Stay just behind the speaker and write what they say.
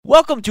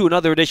Welcome to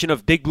another edition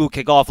of Big Blue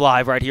Kickoff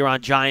Live right here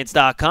on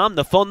Giants.com.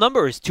 The phone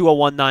number is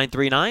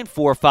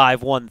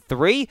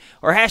 201-939-4513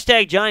 or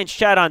hashtag Giants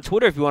Chat on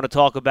Twitter if you want to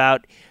talk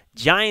about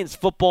Giants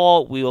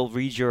football. We will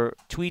read your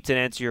tweets and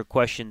answer your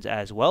questions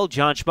as well.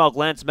 John Schmelk,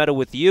 Lance Meadow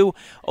with you.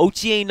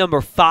 OTA number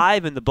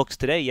 5 in the books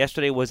today.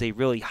 Yesterday was a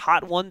really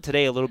hot one.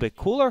 Today a little bit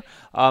cooler.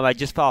 I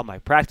just followed my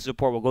practice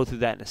report. We'll go through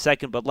that in a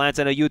second. But Lance,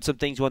 I know you had some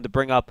things you wanted to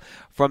bring up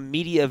from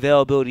media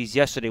availabilities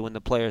yesterday when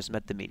the players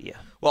met the media.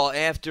 Well,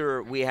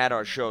 after we had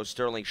our show,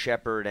 Sterling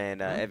Shepard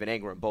and Evan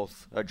Engram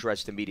both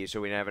addressed the media,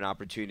 so we didn't have an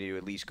opportunity to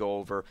at least go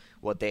over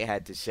what they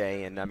had to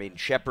say. And, I mean,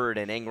 Shepard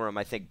and Engram,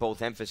 I think,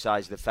 both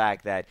emphasized the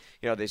fact that,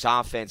 this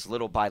offense,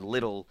 little by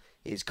little,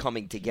 is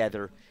coming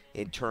together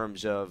in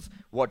terms of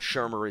what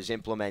Shurmur is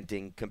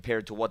implementing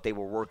compared to what they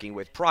were working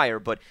with prior.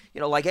 But,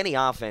 like any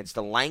offense,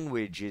 the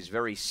language is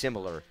very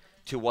similar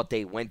to what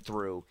they went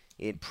through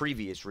in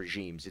previous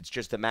regimes. It's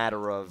just a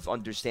matter of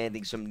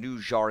understanding some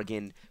new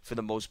jargon for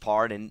the most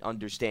part and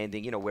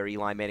understanding, where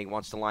Eli Manning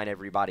wants to line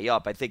everybody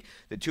up. I think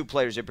the two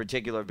players in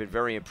particular have been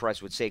very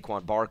impressed with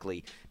Saquon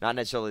Barkley. Not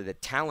necessarily the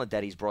talent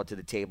that he's brought to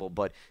the table,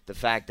 but the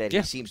fact that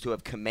he seems to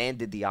have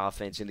commanded the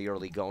offense in the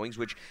early goings,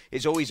 which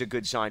is always a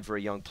good sign for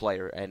a young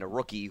player and a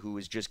rookie who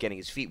is just getting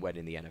his feet wet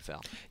in the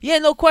NFL. Yeah,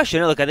 no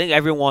question. Look, I think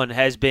everyone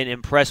has been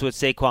impressed with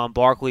Saquon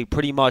Barkley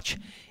pretty much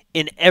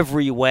in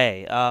every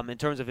way, in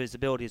terms of his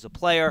ability as a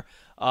player,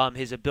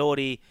 his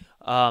ability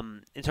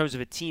in terms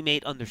of a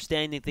teammate,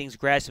 understanding things,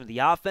 grasping the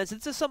offense.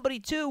 It's just somebody,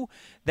 too,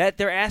 that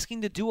they're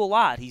asking to do a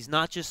lot. He's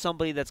not just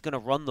somebody that's going to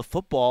run the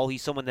football.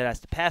 He's someone that has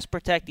to pass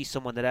protect. He's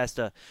someone that has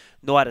to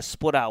know how to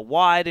split out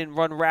wide and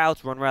run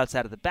routes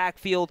out of the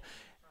backfield.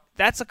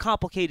 That's a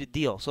complicated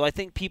deal. So I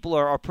think people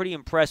are pretty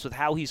impressed with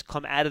how he's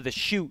come out of the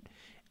chute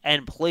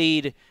and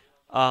played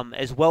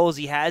as well as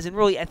he has, and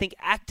really, I think,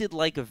 acted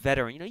like a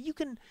veteran. You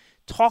can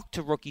talk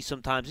to rookies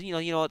sometimes. You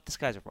know what? This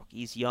guy's a rookie.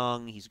 He's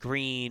young. He's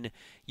green.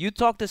 You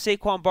talk to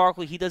Saquon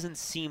Barkley, he doesn't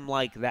seem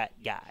like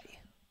that guy.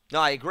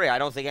 No, I agree. I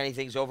don't think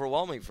anything's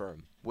overwhelming for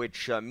him,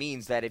 which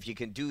means that if you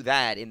can do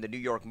that in the New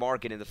York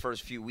market in the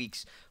first few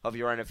weeks of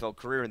your NFL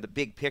career, in the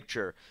big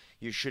picture,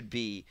 you should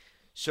be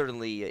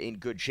certainly in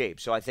good shape.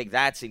 So I think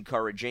that's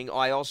encouraging.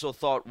 I also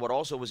thought what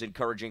also was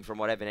encouraging from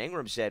what Evan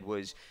Engram said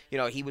was,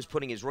 he was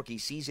putting his rookie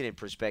season in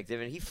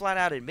perspective, and he flat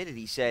out admitted,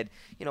 he said,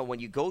 when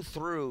you go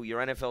through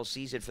your NFL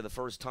season for the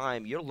first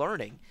time, you're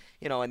learning.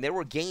 And there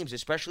were games,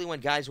 especially when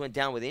guys went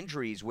down with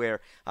injuries, where,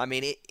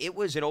 it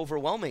was an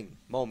overwhelming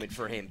moment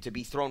for him to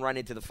be thrown right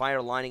into the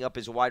fire, lining up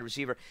as a wide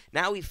receiver.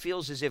 Now he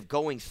feels as if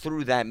going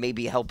through that may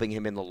be helping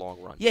him in the long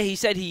run. Yeah, he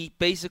said he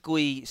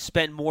basically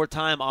spent more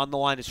time on the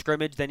line of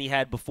scrimmage than he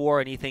had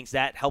before, and he thinks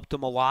that helped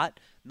him a lot,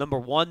 number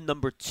one.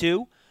 Number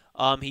two,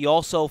 he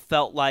also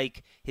felt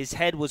like his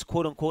head was,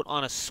 quote-unquote,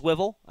 on a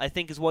swivel, I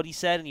think is what he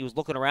said, and he was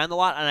looking around a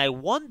lot. And I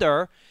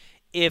wonder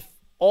if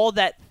all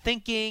that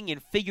thinking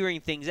and figuring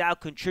things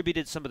out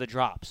contributed to some of the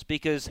drops,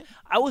 because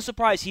I was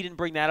surprised he didn't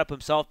bring that up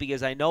himself,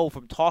 because I know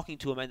from talking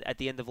to him at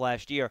the end of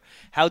last year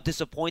how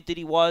disappointed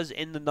he was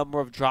in the number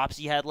of drops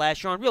he had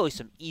last year on really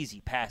some easy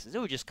passes. They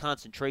were just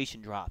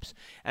concentration drops.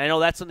 And I know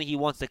that's something he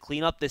wants to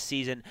clean up this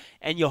season,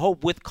 and you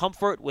hope with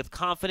comfort, with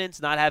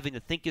confidence, not having to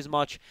think as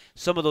much,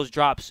 some of those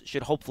drops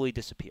should hopefully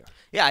disappear.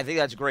 Yeah, I think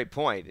that's a great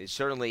point. It's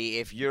certainly,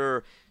 if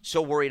you're so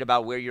worried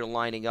about where you're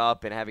lining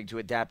up and having to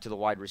adapt to the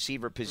wide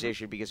receiver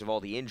position because of all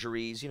the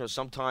injuries,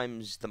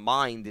 sometimes the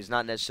mind is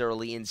not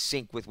necessarily in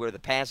sync with where the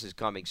pass is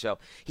coming. So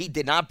he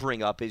did not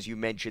bring up, as you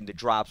mentioned, the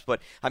drops. But,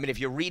 if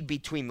you read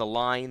between the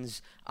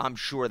lines, I'm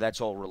sure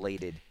that's all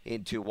related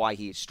into why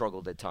he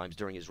struggled at times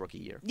during his rookie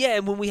year. Yeah,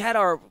 and when we had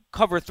our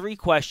Cover 3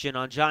 question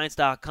on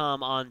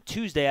Giants.com on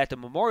Tuesday after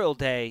Memorial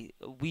Day,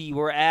 we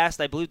were asked,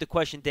 I believe the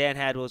question Dan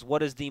had was,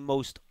 what is the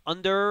most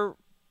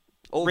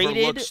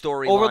overlooked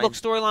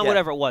storyline,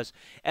 whatever it was.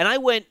 And I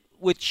went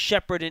with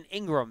Shepard and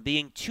Engram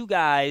being two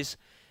guys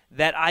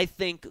that I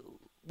think,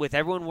 with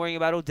everyone worrying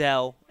about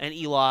Odell and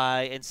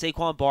Eli and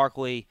Saquon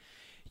Barkley,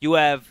 you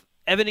have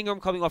Evan Engram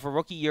coming off a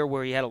rookie year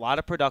where he had a lot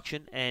of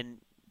production, and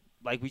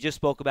like we just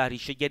spoke about, he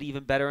should get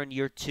even better in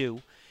year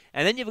 2.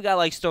 And then you have a guy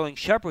like Sterling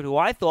Shepard, who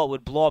I thought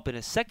would blow up in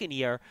his second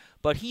year,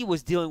 but he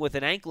was dealing with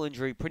an ankle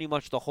injury pretty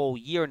much the whole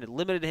year, and it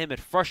limited him, it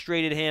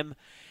frustrated him.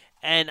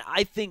 And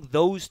I think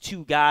those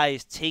two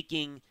guys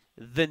taking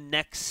the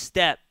next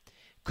step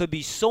could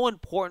be so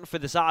important for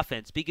this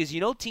offense, because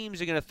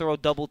teams are going to throw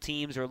double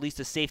teams or at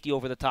least a safety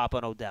over the top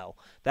on Odell.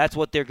 That's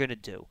what they're going to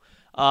do.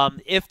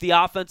 If the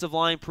offensive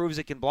line proves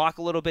it can block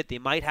a little bit, they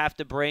might have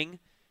to bring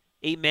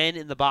 8 men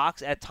in the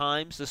box at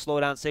times to slow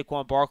down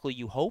Saquon Barkley,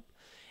 you hope.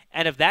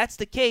 And if that's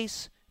the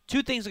case,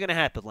 two things are going to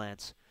happen,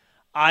 Lance.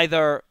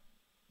 Either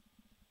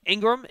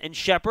Engram and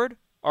Shepard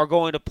are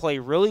going to play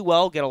really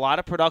well, get a lot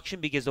of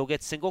production because they'll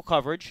get single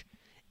coverage,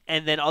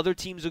 and then other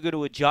teams are going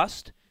to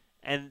adjust,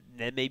 and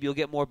then maybe you'll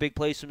get more big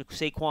plays from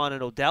Saquon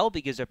and Odell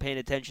because they're paying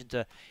attention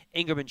to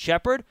Engram and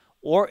Shepard,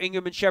 or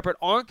Engram and Shepard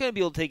aren't going to be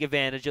able to take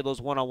advantage of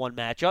those one-on-one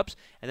matchups,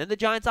 and then the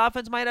Giants'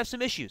 offense might have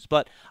some issues.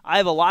 But I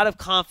have a lot of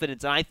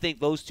confidence, and I think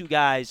those two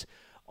guys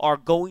are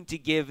going to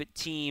give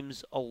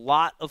teams a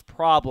lot of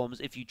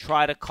problems if you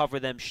try to cover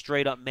them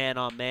straight up man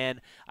on man.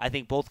 I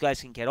think both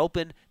guys can get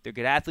open. They're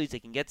good athletes. They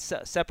can get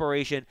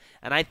separation.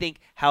 And I think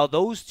how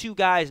those two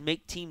guys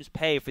make teams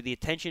pay for the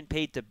attention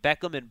paid to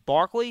Beckham and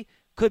Barkley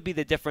could be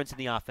the difference in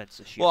the offense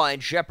this year. Well,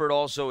 and Shepard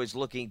also is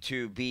looking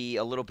to be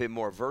a little bit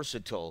more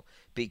versatile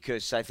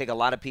because I think a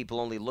lot of people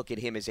only look at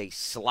him as a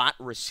slot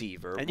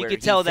receiver. And you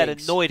could tell that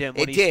annoyed him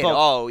when he spoke. It did.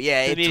 Oh,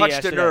 yeah. It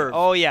touched the nerve.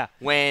 Oh, yeah.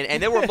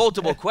 And there were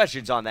multiple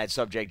questions on that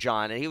subject,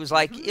 John. And he was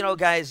like,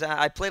 guys,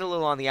 I played a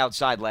little on the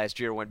outside last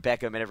year when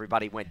Beckham and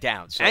everybody went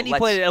down. So and he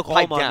played at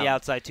Oklahoma on the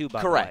outside, too,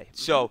 by the way. Correct.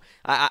 So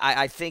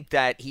I think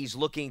that he's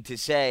looking to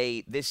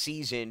say this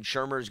season,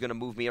 Shermer is going to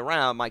move me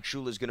around, Mike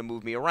Shula is going to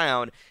move me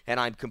around, and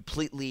I'm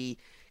completely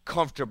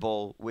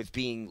comfortable with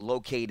being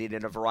located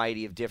in a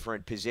variety of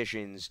different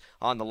positions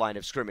on the line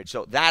of scrimmage.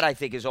 So that, I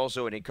think, is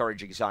also an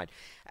encouraging sign.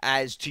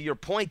 As to your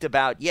point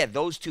about,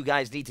 those two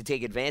guys need to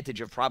take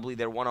advantage of probably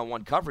their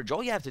one-on-one coverage.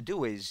 All you have to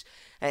do is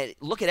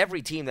look at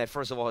every team that,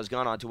 first of all, has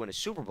gone on to win a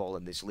Super Bowl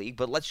in this league.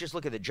 But let's just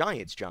look at the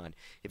Giants, John.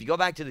 If you go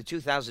back to the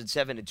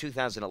 2007 and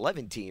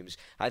 2011 teams,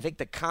 I think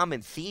the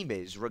common theme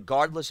is,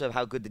 regardless of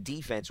how good the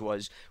defense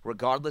was,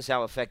 regardless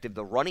how effective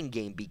the running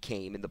game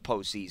became in the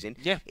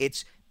postseason,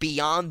 it's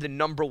beyond the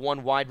number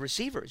one wide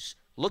receivers.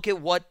 Look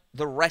at what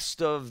the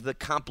rest of the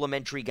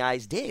complementary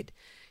guys did.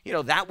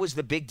 That was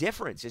the big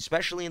difference,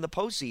 especially in the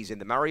postseason.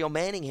 The Mario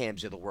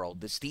Manninghams of the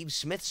world, the Steve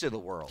Smiths of the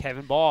world.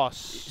 Kevin Boss.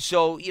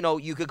 So,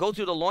 you could go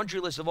through the laundry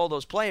list of all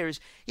those players.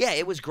 Yeah,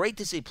 it was great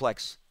to see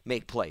Plex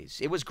make plays.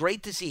 It was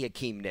great to see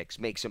Hakeem Nicks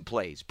make some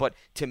plays. But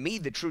to me,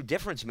 the true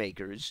difference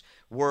makers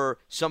were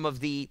some of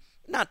the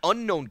not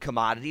unknown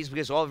commodities,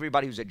 because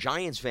everybody who's a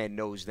Giants fan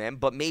knows them,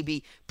 but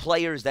maybe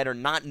players that are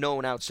not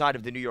known outside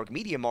of the New York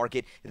media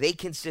market, they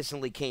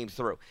consistently came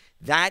through.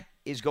 That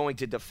is going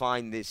to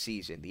define this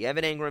season. The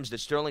Evan Ingrams, the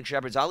Sterling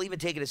Shepards. I'll even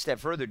take it a step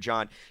further,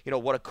 John.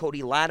 What a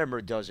Cody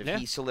Latimer does if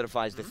he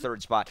solidifies the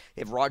third spot.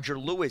 If Roger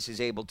Lewis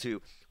is able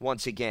to,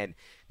 once again,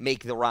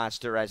 make the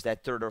roster as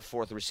that third or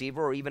fourth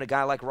receiver, or even a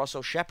guy like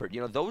Russell Shepard.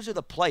 Those are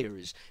the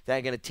players that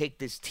are going to take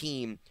this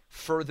team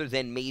further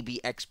than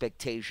maybe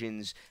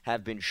expectations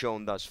have been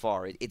shown thus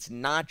far. It's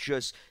not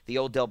just the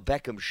Odell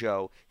Beckham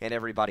show and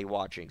everybody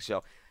watching.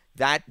 So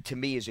that, to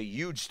me, is a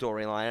huge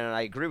storyline, and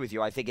I agree with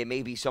you. I think it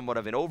may be somewhat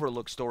of an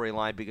overlooked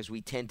storyline because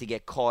we tend to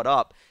get caught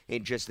up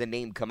in just the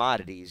name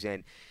commodities.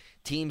 And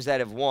teams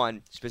that have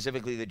won,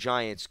 specifically the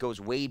Giants,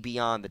 goes way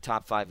beyond the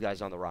top 5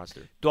 guys on the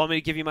roster. Do you want me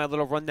to give you my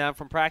little rundown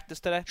from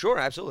practice today? Sure,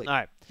 absolutely. All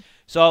right.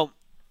 So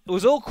it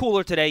was a little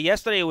cooler today.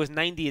 Yesterday it was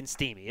 90 and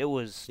steamy. It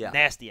was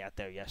nasty out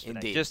there yesterday.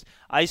 Indeed.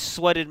 I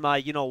sweated my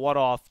you-know-what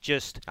off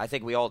just I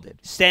think we all did.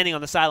 Standing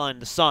on the sideline in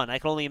the sun. I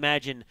can only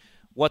imagine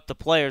what the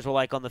players were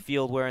like on the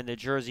field wearing their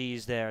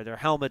jerseys, their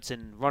helmets,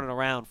 and running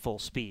around full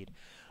speed.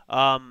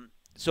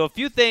 So a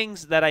few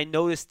things that I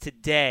noticed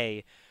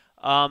today.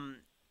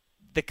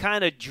 The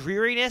kind of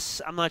dreariness,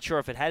 I'm not sure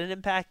if it had an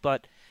impact,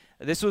 but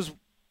this was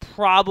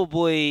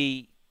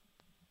probably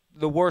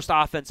the worst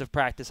offensive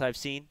practice I've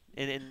seen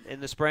in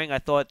the spring. I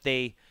thought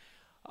they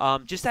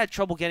just had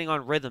trouble getting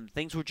on rhythm.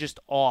 Things were just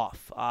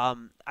off.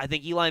 I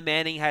think Eli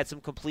Manning had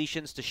some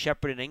completions to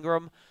Shepard and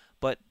Ingram,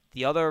 but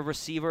the other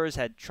receivers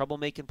had trouble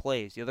making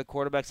plays. The other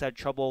quarterbacks had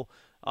trouble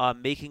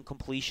making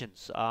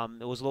completions.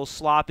 It was a little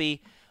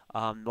sloppy.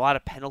 A lot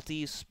of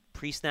penalties,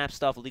 pre-snap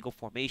stuff, illegal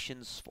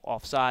formations,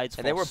 offsides,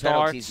 and there were starts.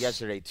 penalties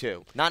yesterday,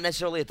 too. Not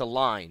necessarily at the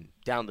line,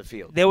 down the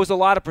field. There was a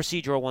lot of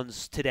procedural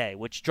ones today,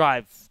 which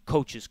drive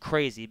coaches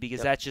crazy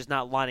because that's just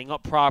not lining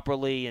up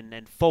properly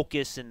and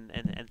focus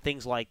and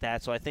things like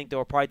that. So I think they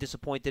were probably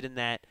disappointed in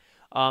that.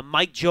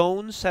 Mike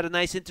Jones had a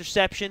nice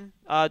interception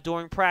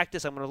during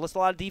practice. I'm going to list a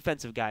lot of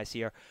defensive guys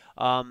here.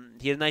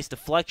 He had a nice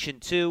deflection,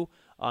 too.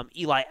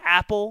 Eli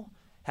Apple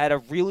had a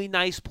really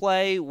nice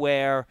play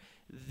where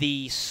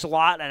the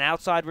slot and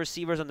outside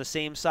receivers on the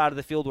same side of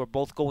the field were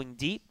both going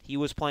deep. He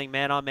was playing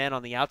man-on-man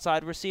on the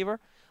outside receiver.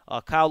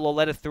 Kyle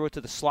Loletta threw it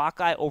to the slot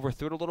guy,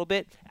 overthrew it a little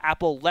bit.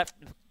 Apple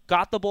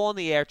got the ball in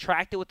the air,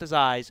 tracked it with his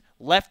eyes,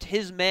 left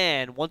his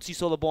man once he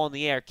saw the ball in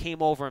the air,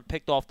 came over and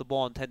picked off the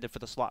ball intended for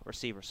the slot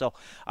receiver. So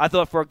I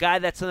thought for a guy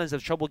that sometimes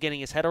has trouble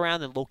getting his head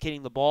around and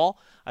locating the ball,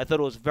 I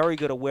thought it was very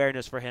good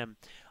awareness for him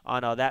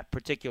on that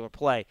particular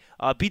play.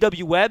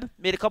 B.W. Webb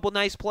made a couple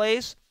nice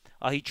plays.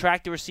 He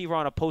tracked the receiver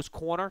on a post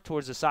corner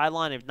towards the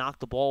sideline and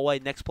knocked the ball away.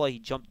 Next play, he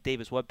jumped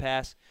Davis Webb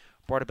pass,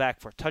 brought it back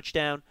for a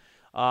touchdown.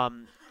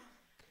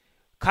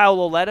 Kyle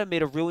Loletta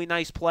made a really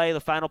nice play. The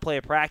final play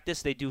of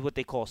practice, they do what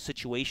they call a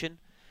situation,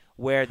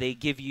 where they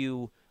give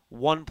you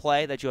one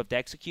play that you have to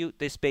execute.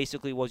 This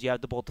basically was you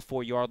have the ball at the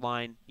 4-yard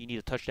line. You need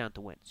a touchdown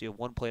to win. So you have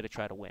one play to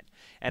try to win.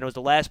 And it was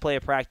the last play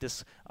of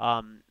practice.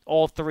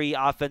 All 3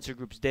 offensive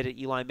groups did it.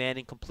 Eli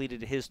Manning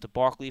completed his to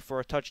Barkley for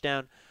a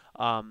touchdown.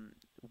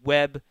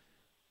 Webb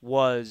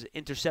was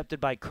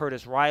intercepted by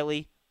Curtis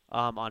Riley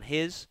on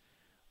his.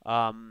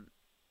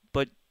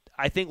 But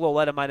I think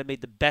Loletta might have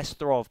made the best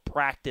throw of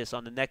practice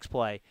on the next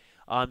play.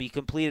 He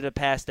completed a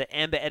pass to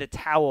Amba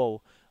Editawo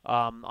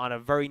on a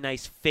very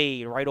nice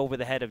fade right over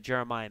the head of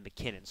Jeremiah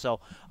McKinnon. So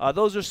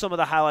those are some of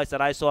the highlights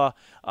that I saw.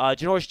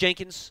 Janoris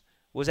Jenkins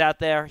was out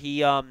there. He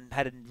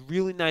had a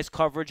really nice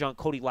coverage on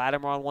Cody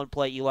Latimer on one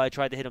play. Eli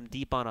tried to hit him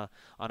deep on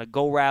a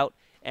go route,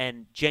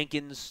 and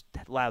Jenkins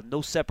allowed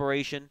no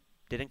separation,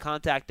 didn't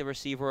contact the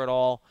receiver at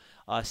all,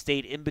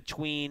 stayed in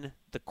between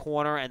the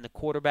corner and the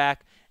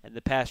quarterback, and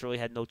the pass really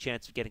had no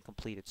chance of getting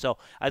completed. So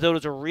I thought it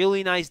was a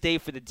really nice day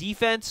for the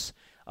defense.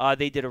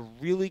 They did a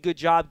really good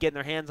job getting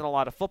their hands on a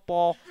lot of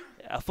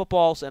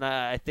footballs, and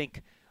I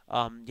think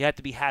you have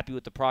to be happy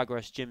with the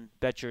progress Jim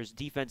Betcher's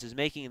defense is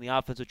making, and the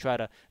offense will try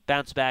to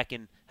bounce back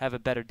and have a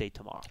better day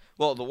tomorrow.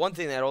 Well, the one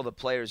thing that all the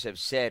players have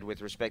said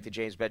with respect to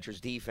James Betcher's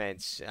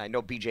defense, I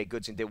know B.J.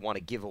 Goodson didn't want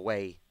to give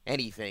away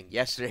anything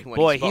yesterday when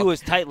boy, he spoke. He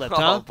was tight-lipped,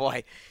 huh? Oh,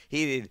 boy.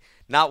 He did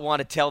not want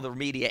to tell the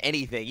media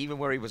anything, even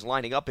where he was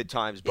lining up at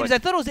times. But I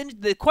thought it was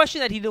the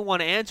question that he didn't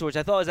want to answer, which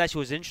I thought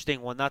was an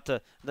interesting one, not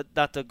to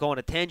go on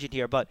a tangent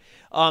here, but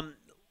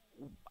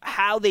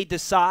how they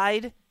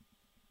decide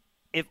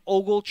if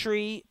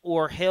Ogletree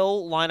or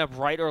Hill line up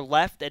right or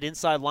left at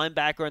inside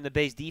linebacker in the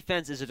base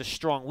defense. Is it a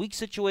strong weak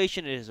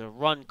situation? Is it a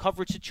run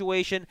coverage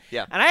situation?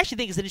 Yeah. And I actually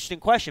think it's an interesting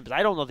question because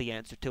I don't know the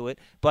answer to it,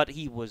 but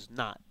he was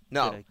not.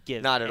 No,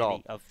 give not at any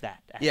all. Of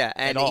that. Yeah,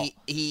 and all.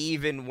 he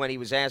even, when he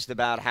was asked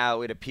about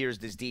how it appears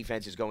this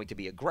defense is going to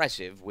be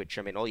aggressive, which,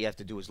 I mean, all you have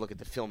to do is look at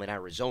the film in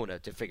Arizona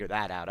to figure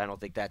that out. I don't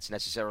think that's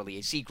necessarily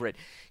a secret.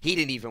 He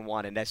didn't even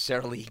want to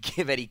necessarily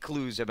give any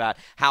clues about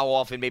how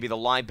often maybe the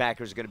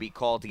linebackers are going to be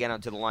called to get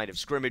onto the line of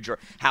scrimmage or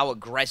how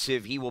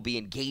aggressive he will be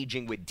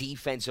engaging with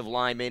defensive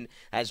linemen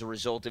as a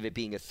result of it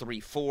being a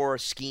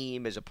 3-4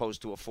 scheme as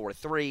opposed to a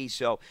 4-3.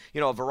 So,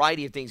 a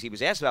variety of things he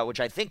was asked about, which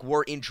I think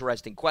were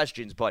interesting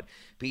questions, but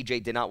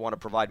BJ did not want to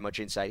provide much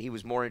insight. He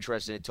was more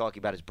interested in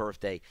talking about his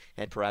birthday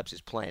and perhaps his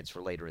plans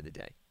for later in the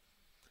day.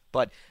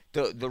 But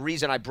the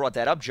reason I brought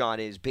that up, John,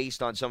 is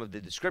based on some of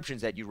the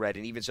descriptions that you read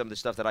and even some of the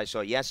stuff that I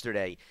saw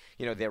yesterday.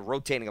 They're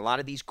rotating a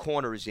lot of these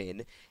corners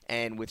in,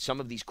 and with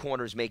some of these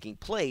corners making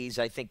plays,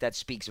 I think that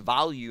speaks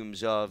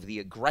volumes of the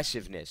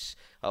aggressiveness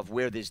of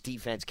where this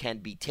defense can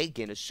be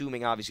taken,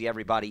 assuming obviously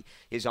everybody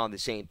is on the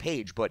same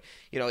page. But,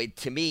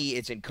 to me,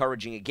 it's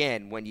encouraging,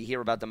 again, when you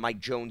hear about the Mike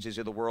Joneses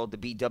of the world, the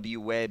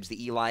B.W. Webbs,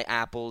 the Eli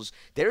Apples.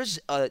 There's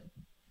a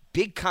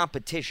big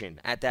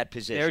competition at that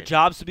position. There are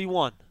jobs to be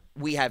won.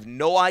 We have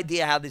no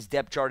idea how this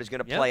depth chart is going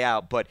to play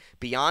out, but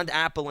beyond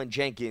Apple and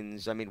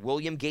Jenkins, I mean,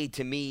 William Gay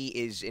to me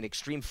is an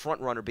extreme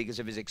front runner because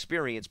of his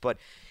experience, but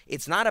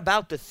it's not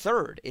about the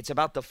third. It's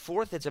about the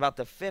fourth. It's about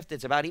the fifth.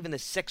 It's about even the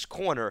sixth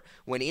corner.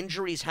 When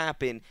injuries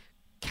happen,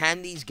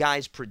 can these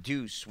guys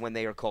produce when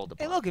they are called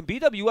upon? Hey, look, and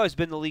BWO has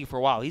been in the league for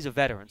a while. He's a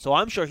veteran, so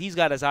I'm sure he's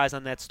got his eyes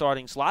on that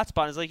starting slot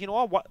spot. He's like,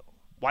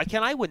 why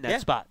can't I win that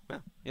spot? Yeah.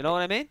 You know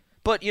what I mean?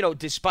 But,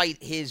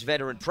 despite his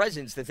veteran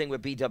presence, the thing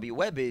with B.W.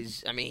 Webb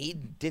is, I mean, he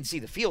didn't see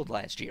the field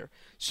last year.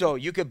 So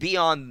you could be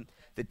on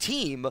the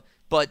team,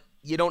 but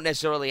you don't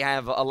necessarily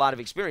have a lot of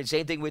experience.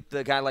 Same thing with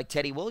the guy like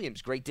Teddy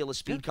Williams. Great deal of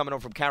speed coming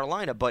over from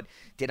Carolina, but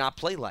did not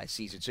play last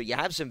season. So you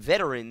have some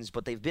veterans,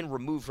 but they've been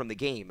removed from the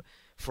game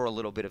for a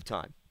little bit of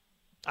time.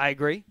 I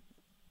agree.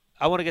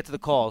 I want to get to the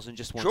calls in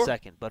just one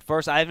second. But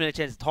first, I haven't had a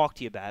chance to talk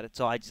to you about it,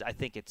 so I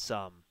think it's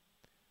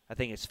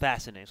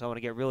fascinating. So I want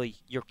to get really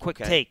your quick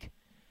take.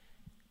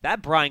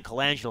 That Brian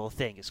Colangelo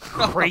thing is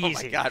crazy.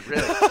 Oh, my God,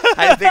 really?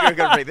 I didn't think we were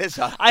going to bring this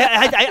up.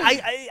 I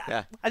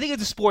think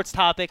it's a sports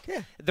topic.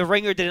 Yeah. The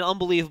Ringer did an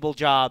unbelievable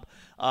job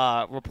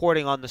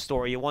reporting on the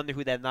story. You wonder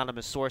who that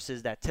anonymous source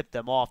is that tipped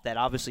them off that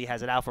obviously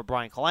has it out for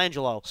Brian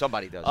Colangelo.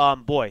 Somebody does.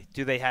 Boy,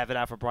 do they have it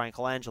out for Brian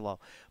Colangelo.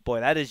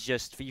 Boy, that is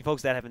just, for you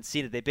folks that haven't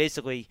seen it, they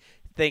basically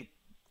think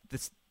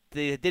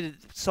they did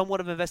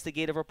somewhat of an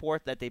investigative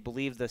report that they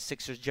believe the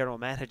Sixers general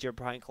manager,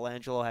 Brian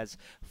Colangelo, has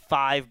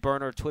 5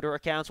 burner Twitter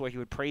accounts where he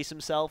would praise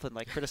himself and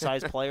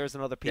criticize players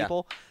and other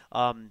people,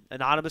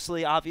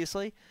 anonymously,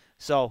 obviously.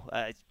 So,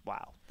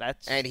 wow.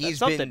 And he's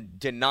been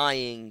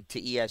denying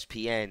to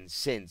ESPN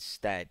since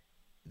that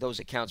those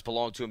accounts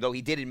belong to him, though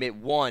he did admit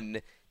one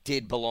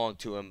did belong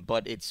to him,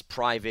 but it's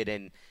private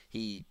and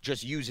he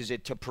just uses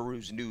it to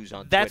peruse news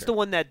on Twitter. That's the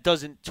one that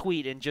doesn't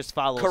tweet and just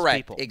follows people.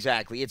 Correct,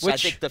 exactly. It's I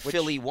think the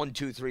Philly 1,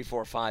 2, 3,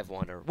 4, 5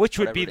 one, or which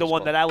would be the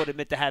one that I would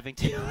admit to having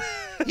too.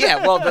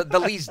 Yeah, well, the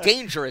least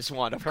dangerous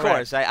one, of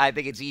course. I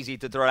think it's easy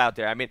to throw it out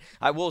there. I mean,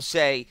 I will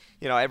say,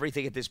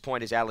 everything at this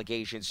point is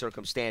allegation,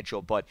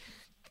 circumstantial, but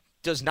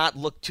does not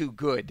look too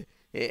good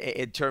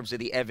in terms of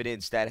the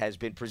evidence that has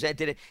been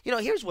presented.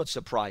 Here's what's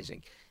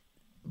surprising.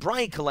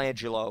 Brian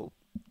Colangelo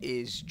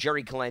is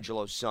Jerry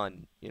Colangelo's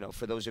son.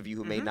 For those of you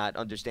who may not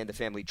understand the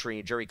family tree,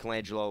 and Jerry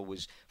Colangelo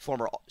was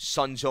former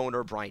Suns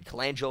owner. Brian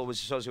Colangelo was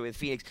associated with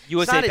Phoenix.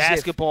 USA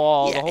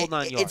Basketball, the whole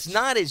 9 yards. It's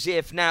not as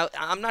if, now,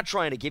 I'm not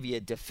trying to give you a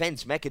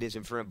defense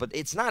mechanism for him, but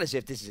it's not as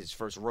if this is his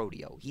first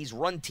rodeo. He's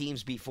run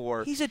teams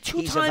before. He's a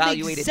 2-time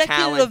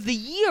executive of the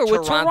year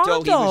with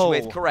Toronto. He was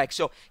with, correct.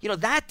 So,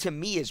 that to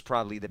me is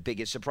probably the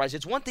biggest surprise.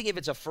 It's one thing if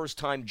it's a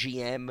first-time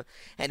GM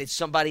and it's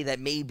somebody that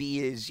maybe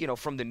is,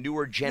 from the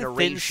newer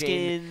generation.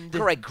 Thin-skinned.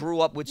 Correct,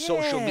 grew up with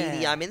social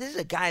media. I mean, this is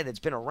a guy that's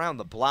been around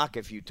the block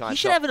a few times. He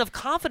should have enough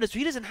confidence.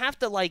 He doesn't have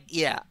to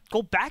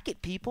go back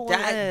at people.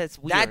 It's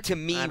weird. That to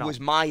me was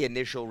my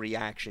initial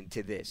reaction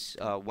to this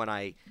when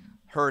I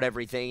heard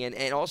everything,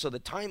 and also the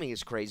timing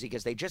is crazy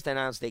because they just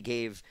announced they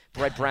gave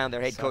Brett Brown,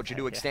 their head coach, a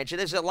new extension.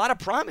 There's a lot of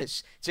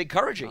promise. It's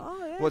encouraging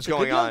what's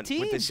going on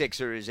with the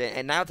Sixers,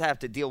 and now to have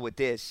to deal with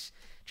this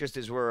just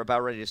as we're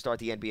about ready to start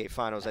the NBA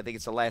Finals, I think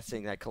it's the last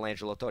thing that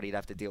Colangelo thought he'd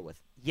have to deal with.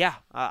 Yeah,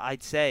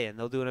 I'd say, and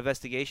they'll do an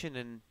investigation,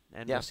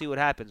 and we'll see what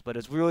happens. But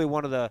it's really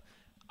one of the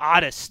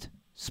oddest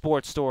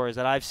sports stories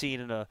that I've seen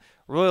in a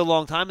really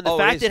long time. And the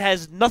fact it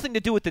has nothing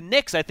to do with the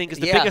Knicks, I think, is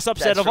the biggest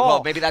upset of all.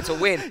 Well, maybe that's a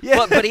win.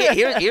 But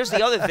here's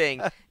the other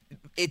thing.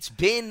 It's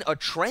been a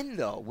trend,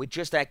 though, with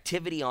just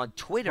activity on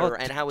Twitter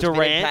and how it's been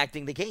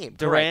impacting the game.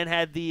 Durant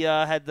had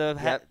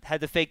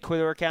the fake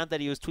Twitter account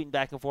that he was tweeting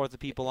back and forth to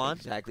people on.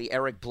 Exactly.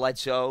 Eric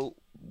Bledsoe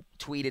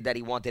tweeted that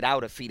he wanted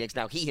out of Phoenix.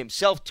 Now, he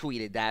himself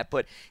tweeted that,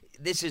 but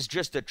this is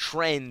just a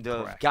trend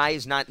of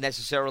guys not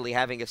necessarily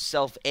having a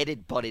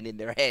self-edit button in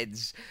their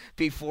heads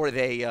before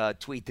they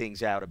tweet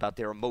things out about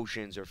their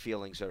emotions or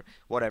feelings or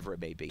whatever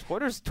it may be.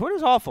 Twitter's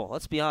awful.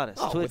 Let's be honest.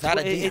 Oh, without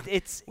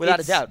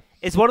a doubt.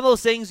 It's one of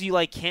those things you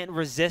can't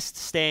resist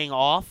staying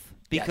off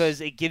because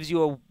it gives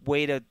you a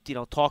way to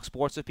talk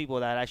sports with people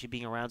without actually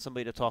being around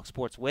somebody to talk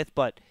sports with.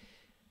 But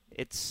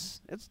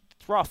it's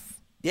rough.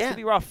 Yeah. It's going to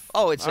be rough.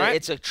 Oh, it's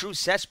a true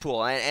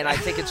cesspool. And I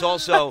think it's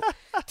also,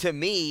 to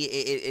me,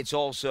 it's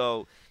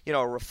also,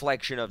 a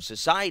reflection of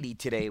society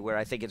today where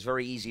I think it's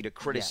very easy to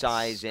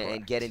criticize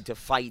and get into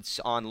fights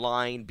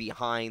online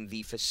behind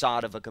the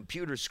facade of a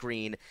computer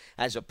screen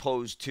as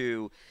opposed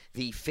to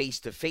the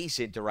face-to-face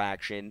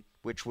interaction,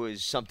 which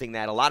was something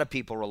that a lot of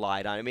people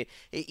relied on. I mean,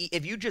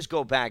 if you just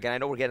go back, and I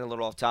know we're getting a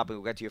little off topic,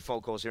 we'll get to your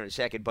phone calls here in a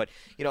second, but,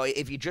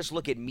 if you just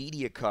look at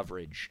media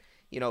coverage,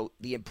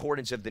 the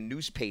importance of the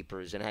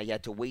newspapers and how you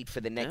had to wait for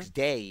the next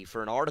day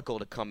for an article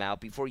to come out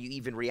before you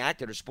even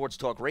reacted to sports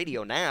talk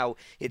radio. Now,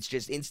 it's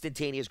just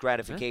instantaneous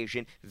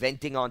gratification,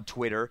 venting on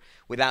Twitter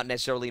without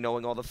necessarily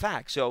knowing all the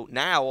facts. So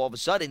now, all of a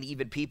sudden,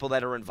 even people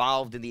that are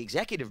involved in the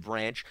executive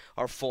branch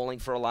are falling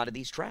for a lot of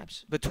these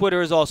traps. But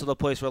Twitter is also the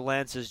place where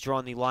Lance has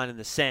drawn the line in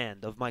the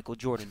sand of Michael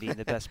Jordan being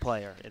the best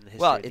player in the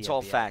history of the it's NBA.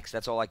 all facts.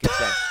 That's all I can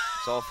say.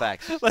 It's all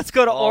facts. Let's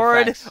go to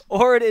Oren.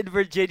 Oren in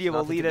Virginia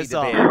will lead us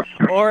off.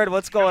 Oren,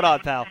 what's going on,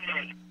 pal?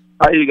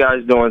 How you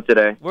guys doing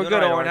today? We're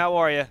good, Oren. How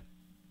are you?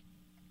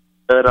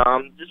 Good.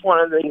 Just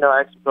wanted to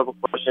ask a couple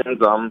questions.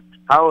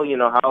 How's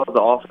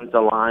the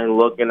offensive line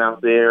looking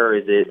out there?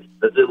 Does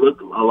it look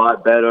a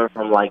lot better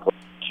from last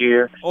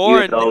year?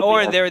 Oren,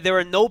 there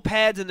are no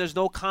pads and there's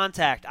no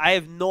contact. I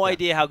have no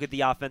idea how good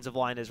the offensive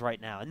line is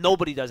right now, and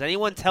nobody does.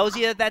 Anyone tells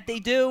you that they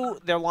do,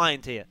 they're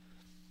lying to you.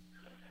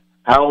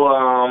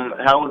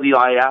 How is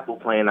Eli Apple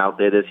playing out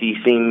there? Does he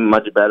seem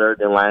much better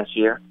than last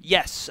year?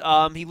 Yes,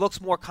 he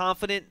looks more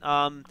confident.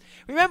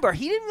 Remember,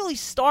 he didn't really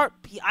start.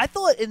 I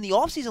thought in the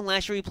offseason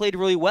last year he played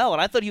really well,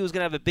 and I thought he was going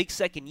to have a big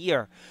second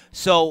year.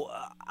 So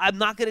I'm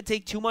not going to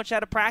take too much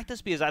out of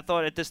practice because I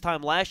thought at this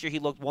time last year he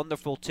looked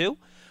wonderful too.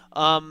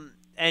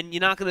 And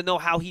you're not going to know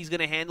how he's going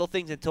to handle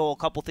things until a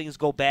couple things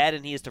go bad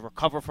and he has to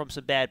recover from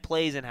some bad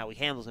plays and how he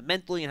handles it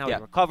mentally and how he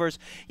recovers.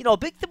 A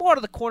big part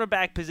of the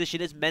cornerback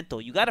position is mental.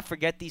 You got to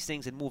forget these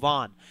things and move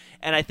on.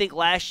 And I think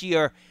last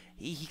year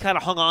he kind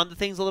of hung on to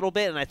things a little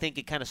bit, and I think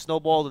it kind of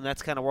snowballed, and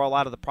that's kind of where a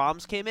lot of the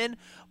problems came in.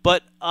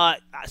 But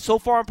so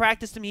far in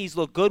practice, to me, he's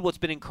looked good. What's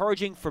been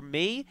encouraging for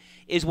me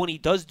is when he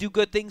does do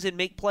good things and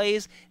make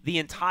plays, the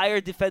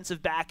entire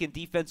defensive back and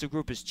defensive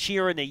group is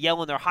cheering, they're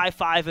yelling, they're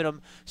high-fiving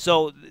him.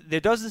 So there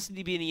doesn't seem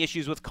to be any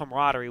issues with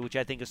camaraderie, which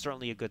I think is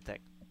certainly a good thing.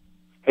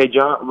 Hey,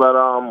 John, but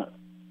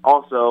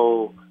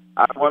also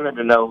I wanted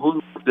to know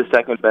who's the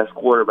second-best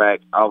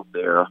quarterback out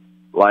there,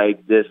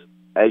 like this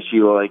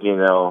issue,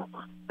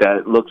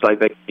 that looks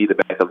like they could be the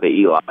backup to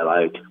Eli,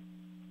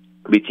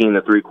 between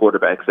the three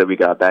quarterbacks that we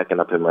got backing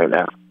up him right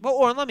now. Well,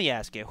 Oren, let me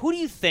ask you, who do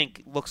you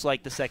think looks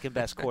like the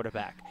second-best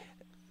quarterback?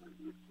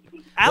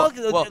 Kyle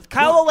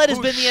Ouellette has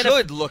been the NFL.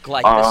 Should look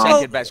like the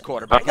second-best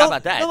quarterback. How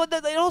about that?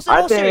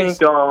 I think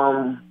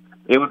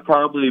it would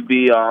probably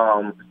be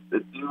the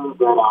dude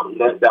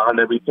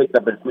that we picked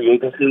up in free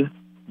agency.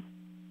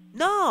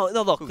 No,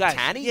 look, guys.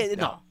 Tanney?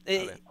 No.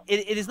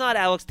 It is not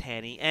Alex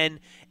Tanney. And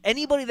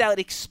anybody that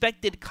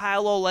expected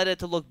Kyle Ouellette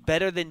to look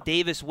better than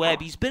Davis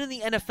Webb, he's been in the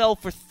NFL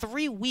for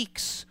 3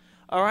 weeks,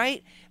 all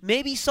right?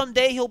 Maybe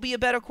someday he'll be a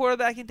better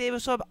quarterback than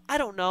Davis Webb. I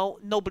don't know.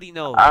 Nobody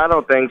knows. I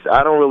don't think so.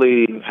 I don't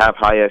really have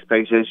high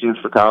expectations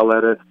for Kyle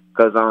Ouellette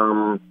because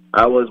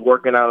I was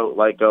working out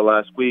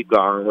last week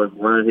with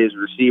one of his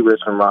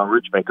receivers from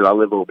Richmond because I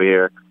live over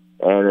here.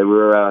 And we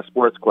were at a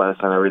sports class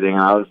and everything.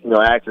 And I was,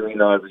 asking,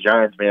 as a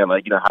Giants fan,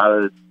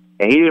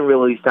 and he didn't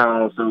really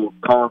sound so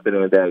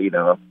confident that, he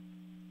didn't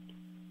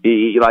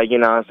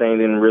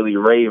really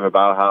rave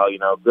about how,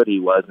 good he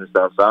was and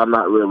stuff. So I'm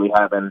not really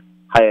having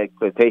high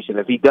expectation.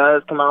 If he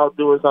does come out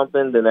doing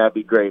something, then that'd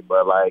be great.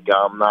 But,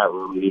 I'm not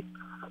really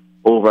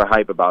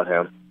overhyped about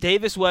him.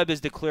 Davis Webb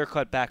is the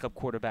clear-cut backup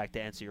quarterback,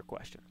 to answer your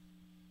question.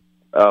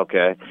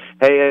 Okay.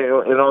 Hey,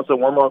 and also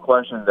one more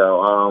question,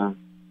 though.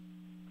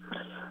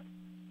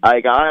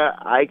 Like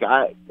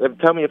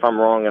tell me if I'm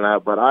wrong or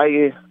not, but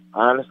I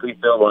honestly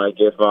feel like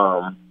if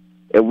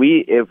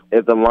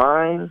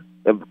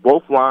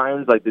both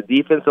lines, like the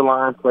defensive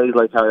line plays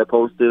like how they're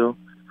supposed to,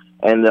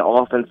 and the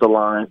offensive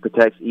line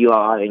protects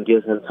Eli and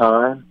gives him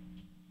time,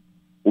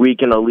 we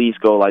can at least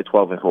go like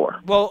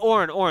 12-4. Well,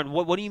 Oren,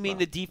 what do you mean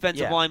the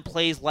defensive line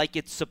plays like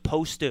it's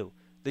supposed to?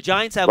 The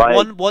Giants have Right.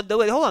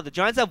 wait, hold on. The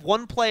Giants have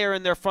one player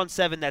in their front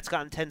seven that's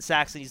gotten 10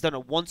 sacks, and he's done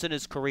it once in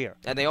his career.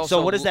 And they also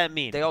so what does that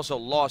mean? They also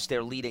lost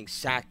their leading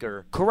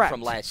sacker Correct.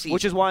 from last season,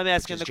 which is why I'm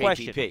asking the JPP,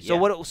 question. yeah. So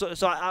what?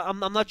 So I'm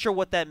not sure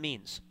what that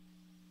means.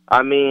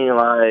 I mean,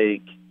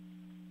 like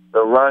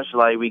the rush,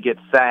 like we get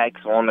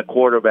sacks on the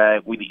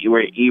quarterback. We're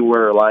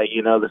like,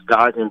 the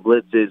dodging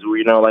blitzes.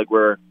 Like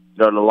we're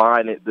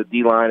the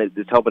D line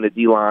is helping the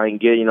D line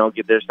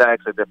get their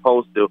sacks like they're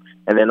supposed to,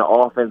 and then the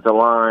offensive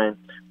line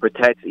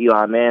protects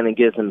Eli Manning and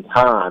gives him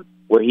time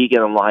where he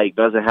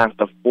doesn't have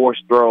to force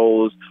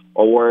throws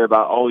or worry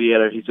about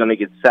he's going to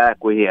get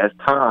sacked where he has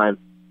time,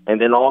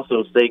 and then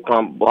also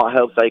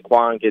help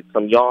Saquon get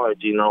some yards.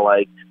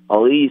 At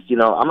least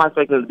I'm not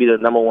expecting him to be the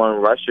number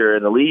one rusher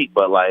in the league,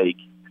 but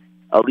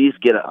at least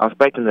I'm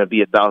expecting him to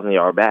be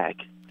 1,000-yard back.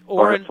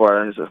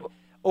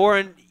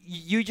 Oren,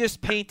 you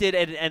just painted,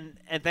 and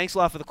thanks a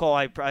lot for the call.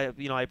 I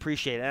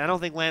appreciate it. And I don't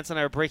think Lance and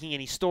I are breaking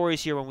any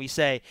stories here when we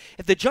say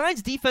if the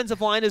Giants'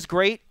 defensive line is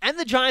great and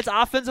the Giants'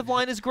 offensive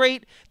line is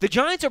great, the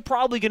Giants are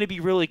probably going to be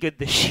really good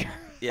this year.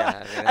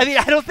 Yeah,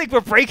 I don't think we're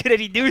breaking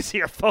any news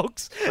here,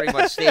 folks. Pretty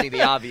much stating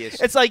the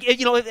obvious. It's like,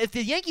 if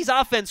the Yankees'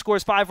 offense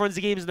scores 5 runs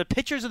a game and the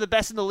pitchers are the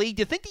best in the league,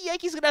 do you think the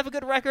Yankees are going to have a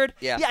good record?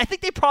 Yeah. Yeah, I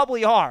think they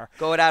probably are.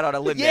 Going out on a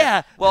limb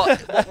Yeah. there. Well,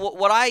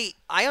 what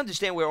I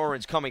understand where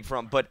Oren's coming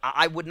from, but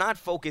I would not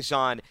focus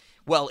on,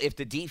 if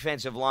the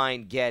defensive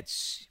line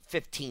gets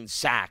 15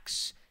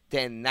 sacks,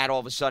 then that all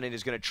of a sudden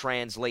is going to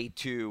translate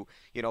to,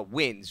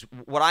 wins.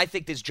 What I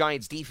think this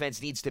Giants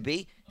defense needs to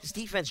be, this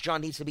defense,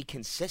 John, needs to be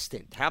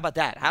consistent. How about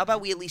that? How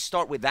about we at least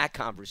start with that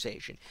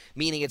conversation?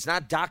 Meaning it's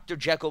not Dr.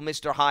 Jekyll,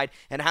 Mr. Hyde.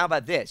 And how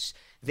about this?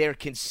 They're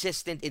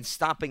consistent in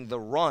stopping the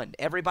run.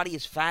 Everybody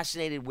is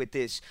fascinated with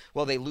this.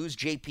 Well, they lose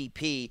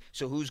JPP,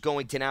 so who's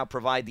going to now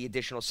provide the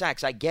additional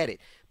sacks? I get it.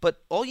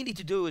 But all you need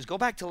to do is go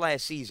back to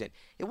last season.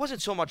 It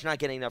wasn't so much not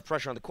getting enough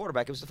pressure on the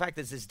quarterback. It was the fact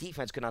that this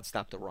defense could not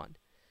stop the run.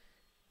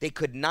 They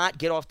could not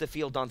get off the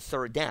field on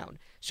third down.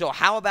 So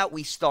how about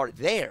we start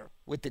there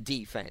with the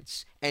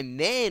defense, and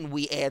then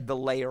we add the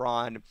layer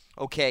on,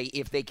 okay,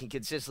 if they can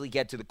consistently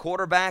get to the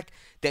quarterback,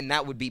 then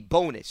that would be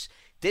bonus.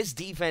 This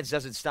defense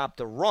doesn't stop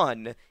the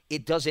run.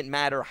 It doesn't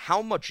matter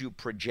how much you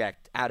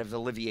project out of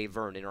Olivier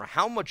Vernon or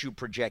how much you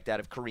project out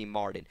of Kareem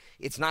Martin.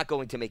 It's not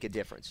going to make a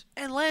difference.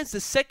 And Lance, the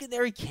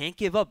secondary can't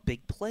give up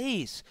big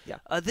plays. Yeah.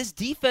 This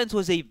defense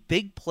was a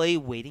big play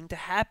waiting to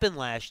happen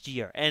last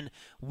year. And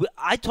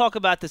I talk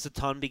about this a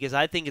ton because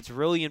I think it's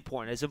really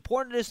important. As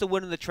important as to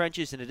win in the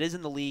trenches, and it is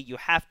in the league, you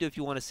have to if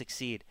you want to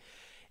succeed.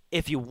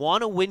 If you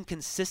want to win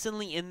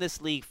consistently in this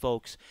league,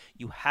 folks,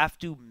 you have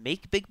to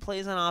make big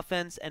plays on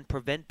offense and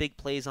prevent big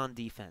plays on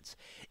defense.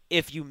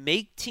 If you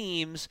make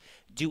teams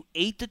do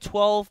 8 to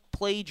 12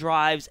 play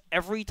drives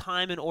every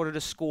time in order to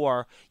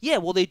score,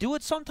 will they do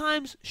it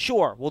sometimes?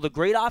 Sure. Will the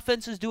great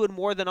offenses do it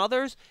more than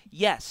others?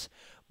 Yes.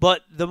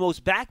 But the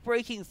most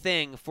backbreaking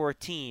thing for a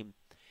team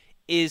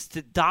is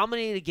to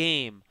dominate a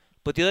game,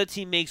 but the other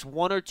team makes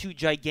 1 or 2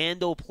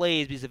 gigando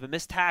plays because of a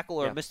missed tackle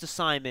or a missed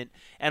assignment,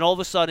 and all of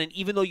a sudden,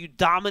 even though you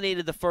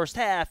dominated the first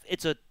half,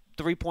 it's a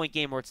 3-point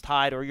game or it's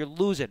tied or you're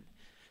losing.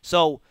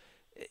 So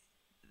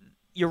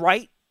you're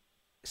right.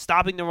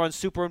 Stopping the run is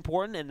super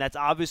important, and that's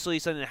obviously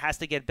something that has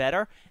to get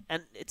better.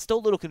 And it's still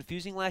a little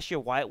confusing last year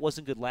why it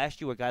wasn't good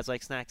last year with guys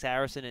like Snacks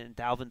Harrison and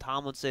Dalvin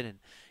Tomlinson and,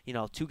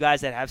 2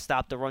 guys that have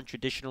stopped the run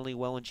traditionally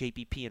well in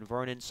JPP and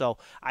Vernon. So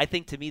I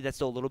think, to me, that's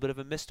still a little bit of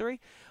a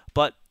mystery.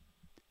 But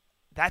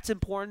that's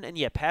important,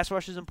 and pass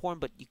rush is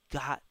important, but you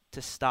got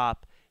to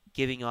stop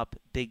giving up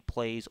big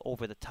plays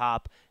over the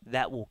top.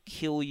 That will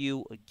kill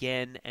you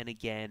again and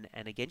again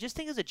and again. Just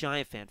think as a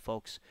Giant fan,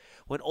 folks,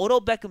 when Odell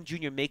Beckham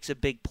Jr. makes a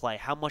big play,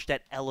 how much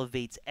that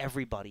elevates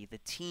everybody, the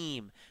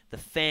team, the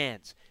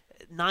fans.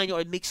 9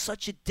 yard, it makes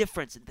such a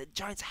difference. And the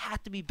Giants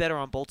have to be better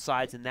on both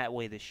sides in that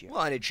way this year.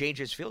 Well, and it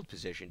changes field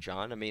position,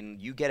 John. I mean,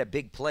 you get a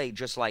big play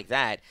just like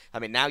that. I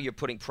mean, now you're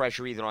putting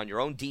pressure either on your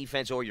own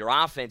defense or your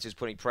offense is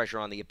putting pressure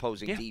on the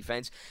opposing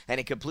defense, and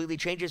it completely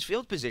changes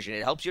field position.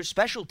 It helps your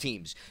special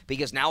teams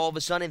because now all of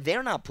a sudden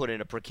they're not put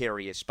in a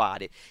precarious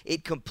spot.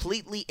 It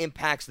completely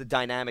impacts the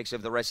dynamics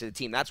of the rest of the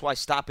team. That's why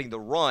stopping the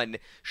run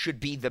should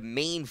be the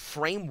main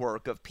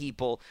framework of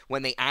people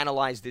when they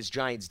analyze this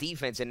Giants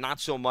defense, and not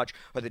so much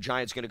are the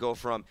Giants going to go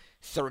from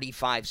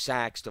 35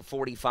 sacks to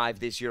 45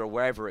 this year or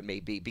wherever it may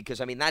be, because,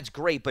 I mean, that's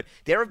great, but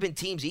there have been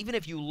teams, even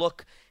if you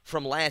look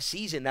from last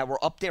season, that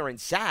were up there in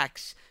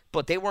sacks,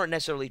 but they weren't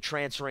necessarily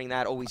transferring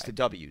that always to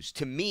W's.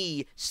 To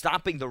me,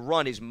 stopping the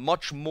run is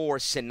much more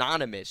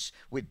synonymous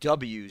with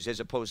W's as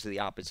opposed to the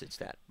opposite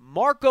stat.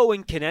 Marco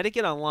in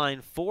Connecticut on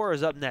line 4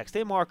 is up next.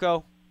 Hey,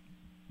 Marco.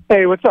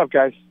 Hey, what's up,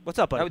 guys? What's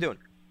up, buddy? How we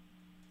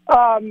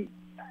doing?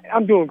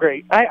 I'm doing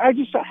great. I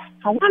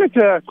wanted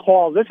to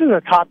call. This is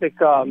a topic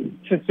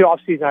since the off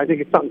season. I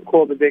think it's something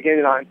cool to dig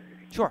in on.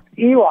 Sure.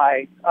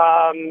 Eli.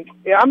 I'm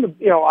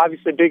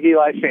obviously a big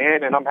Eli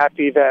fan, and I'm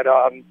happy that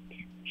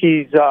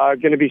he's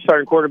going to be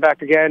starting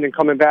quarterback again and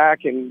coming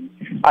back, and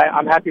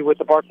I'm happy with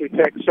the Barkley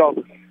pick.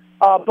 So,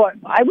 but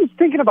I was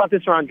thinking about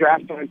this around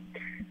draft time.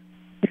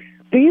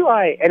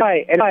 Eli and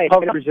I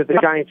coverage that the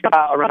Giants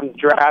got around the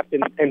draft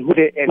and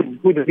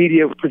who the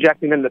media was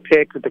projecting them to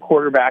pick with the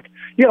quarterback.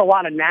 You had a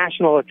lot of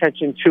national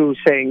attention too,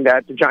 saying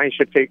that the Giants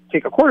should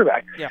take a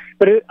quarterback. Yeah.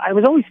 But I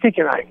was always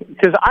thinking,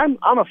 because I'm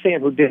a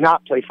fan who did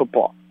not play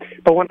football,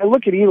 but when I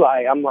look at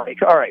Eli, I'm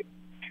like, all right.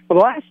 For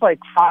the last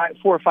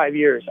 4 or 5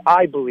 years,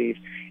 I believe,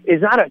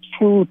 is not a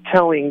true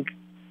telling.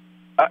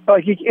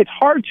 It's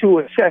hard to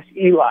assess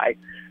Eli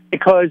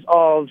because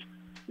of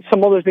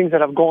some other things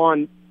that have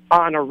gone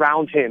on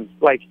around him,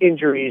 like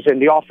injuries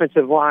and the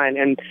offensive line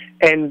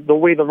and the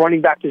way the running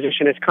back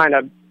position has kind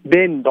of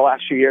been the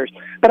last few years.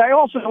 But I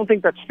also don't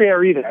think that's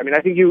fair either. I mean, I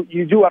think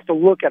you do have to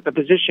look at the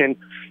position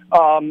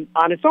on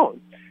its own.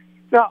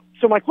 Now,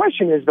 so my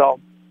question is, though,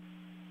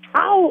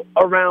 how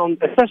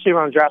especially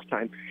around draft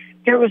time,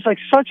 there was like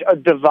such a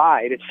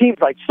divide. It seems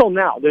like still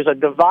now there's a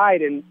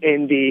divide in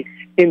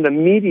the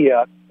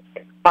media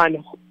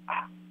on,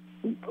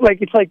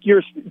 like, it's like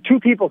two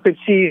people could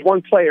see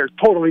one player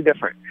totally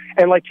different.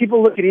 And, like,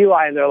 people look at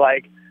Eli and they're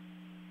like,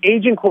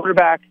 aging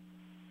quarterback,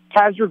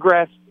 has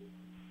regressed.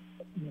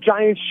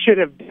 Giants should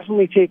have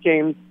definitely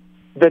taken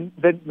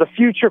the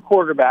future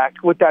quarterback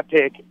with that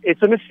pick.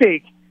 It's a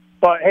mistake,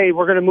 but, hey,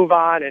 we're going to move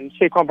on, and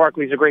Saquon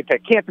Barkley is a great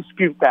pick. Can't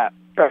dispute that.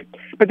 Right.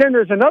 But then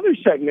there's another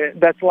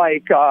segment that's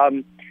like, all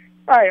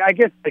right, I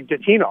guess like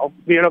Gatino,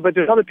 but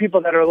there's other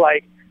people that are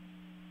like,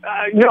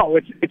 no,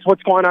 it's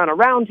what's going on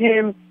around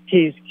him.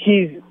 He's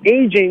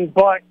aging,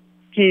 but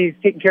he's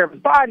taking care of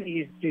his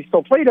body. He's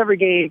still played every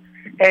game,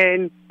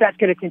 and that's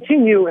going to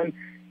continue. And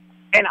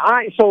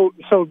so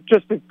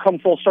just to come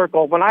full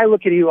circle, when I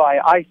look at Eli,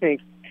 I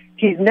think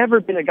he's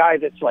never been a guy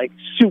that's like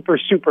super,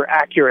 super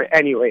accurate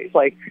anyways.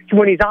 Like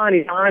when he's on,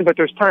 but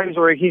there's times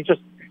where he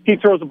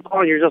throws a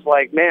ball and you're just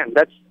like, man,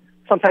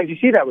 sometimes you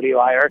see that with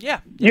Eli. Or,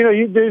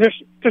 there's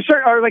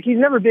certain, or like he's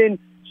never been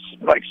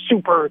like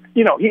super,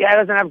 he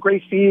doesn't have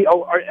great feet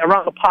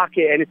around the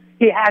pocket, and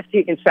he has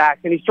taken sacks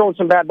and he's thrown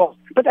some bad balls,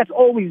 but that's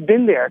always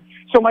been there.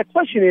 So my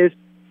question is,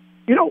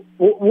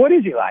 what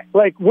is Eli?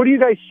 Like, what do you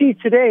guys see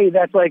today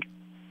that's like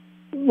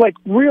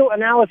real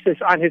analysis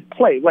on his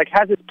play? Like,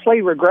 has his play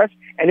regressed?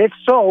 And if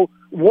so,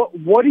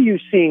 what are you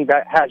seeing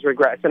that has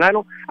regressed? And I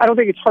don't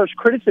think it's harsh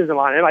criticism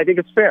on it. I think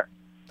it's fair.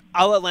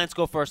 I'll let Lance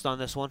go first on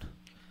this one.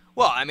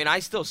 Well, I mean, I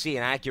still see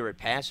an accurate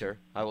passer.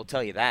 I will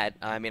tell you that.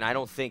 I mean, I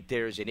don't think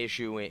there's an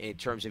issue in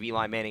terms of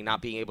Eli Manning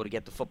not being able to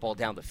get the football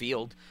down the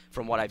field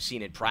from what I've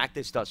seen in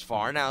practice thus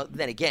far. Now,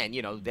 then again,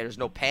 there's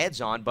no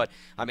pads on. But,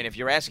 I mean, if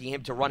you're asking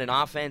him to run an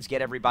offense,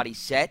 get everybody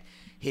set,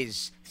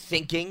 his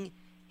thinking,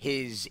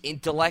 his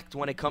intellect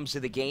when it comes to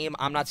the game,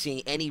 I'm not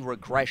seeing any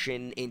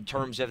regression in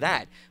terms of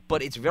that.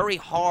 But it's very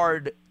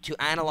hard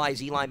to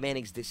analyze Eli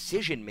Manning's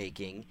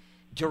decision-making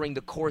during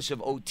the course of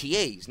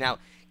OTAs. Now,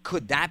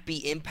 could that be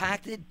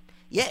impacted?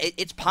 Yeah,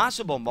 it's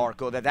possible,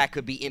 Marco, that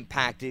could be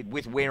impacted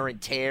with wear and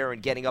tear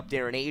and getting up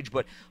there in age.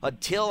 But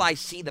until I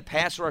see the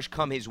pass rush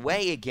come his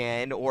way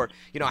again, or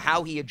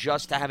how he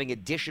adjusts to having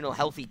additional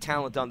healthy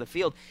talent on the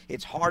field,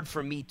 it's hard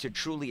for me to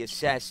truly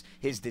assess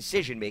his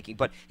decision making.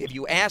 But if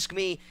you ask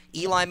me,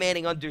 Eli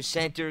Manning under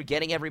center,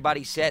 getting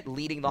everybody set,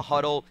 leading the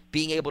huddle,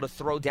 being able to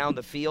throw down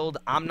the field,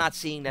 I'm not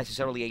seeing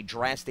necessarily a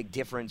drastic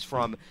difference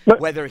from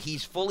whether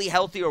he's fully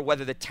healthy or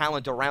whether the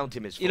talent around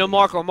him is fully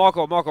healthy.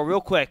 Marco,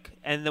 real quick,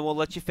 and then we'll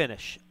let you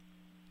finish.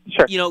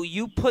 Sure.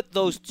 You put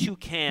those two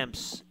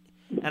camps,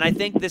 and I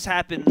think this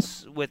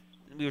happens with.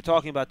 We were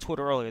talking about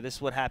Twitter earlier. This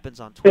is what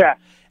happens on Twitter.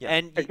 Yeah.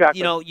 And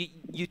exactly.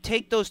 You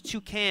take those two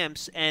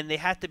camps, and they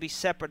have to be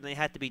separate and they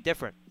have to be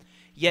different.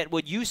 Yet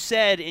what you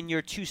said in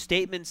your two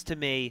statements to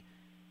me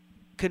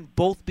can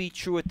both be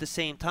true at the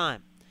same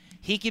time.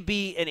 He could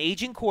be an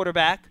aging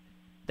quarterback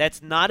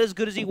that's not as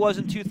good as he was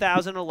in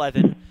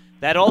 2011.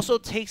 That also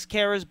takes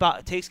care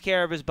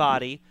of his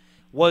body.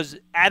 Was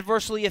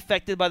adversely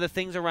affected by the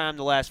things around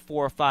the last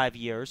 4 or 5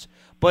 years.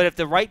 But if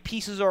the right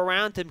pieces are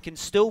around him, can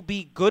still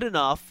be good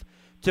enough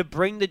to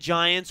bring the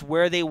Giants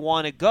where they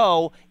want to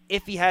go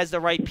if he has the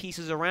right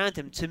pieces around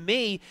him. To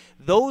me,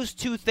 those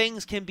two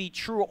things can be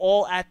true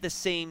all at the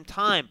same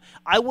time.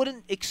 I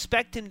wouldn't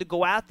expect him to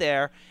go out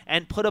there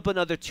and put up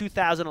another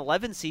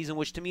 2011 season,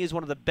 which to me is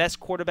one of the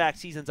best quarterback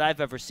seasons I've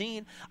ever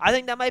seen. I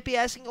think that might be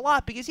asking a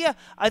lot because,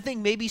 I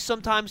think maybe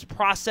sometimes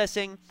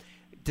processing,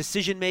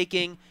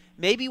 decision-making,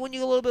 maybe when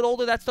you're a little bit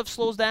older, that stuff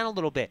slows down a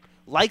little bit.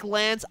 Like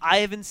Lance, I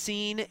haven't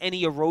seen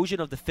any erosion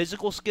of the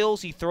physical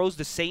skills. He throws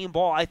the same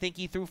ball I think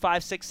he threw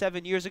 5, 6,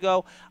 7 years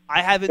ago.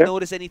 I haven't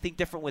noticed anything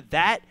different with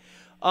that.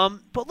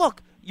 But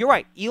look, you're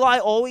right. Eli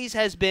always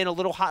has been a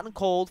little hot and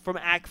cold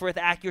with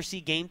accuracy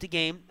game to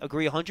game.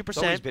 Agree 100%. It's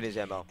always been his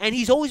MO. And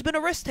he's always been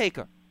a risk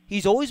taker.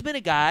 He's always been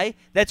a guy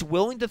that's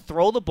willing to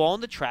throw the ball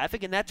into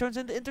traffic, and that turns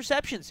into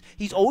interceptions.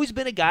 He's always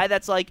been a guy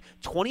that's like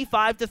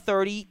 25 to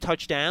 30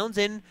 touchdowns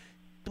and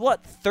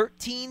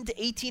 13 to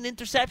 18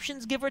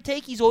 interceptions, give or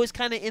take. He's always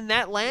kind of in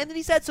that land, and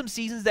he's had some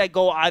seasons that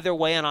go either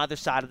way on either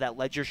side of that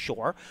ledger,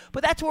 sure.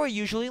 But that's where he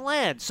usually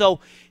lands. So,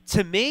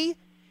 to me,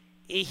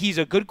 he's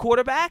a good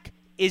quarterback.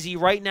 Is he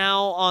right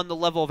now on the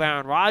level of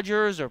Aaron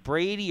Rodgers or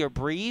Brady or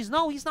Breeze?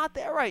 No, he's not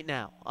there right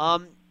now.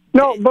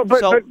 No, but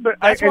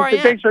that's where I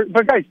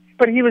am.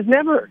 But he was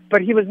never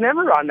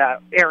on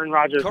that Aaron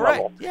Rodgers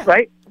level,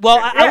 right? Well,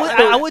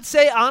 I would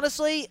say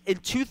honestly, in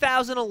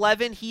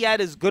 2011, he had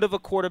as good of a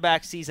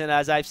quarterback season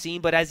as I've seen.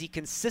 But has he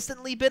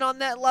consistently been on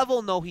that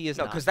level? No, he is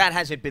not. No, because that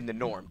hasn't been the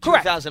norm.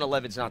 Correct.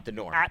 2011 is not the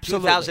norm.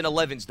 Absolutely.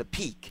 2011's the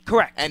peak.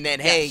 Correct. And then,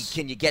 hey,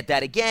 can you get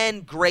that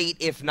again? Great.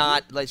 If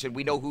not, listen,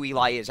 we know who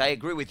Eli is. I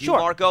agree with you, Sure.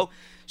 Marco.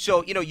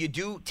 So, you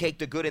do take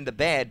the good and the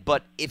bad.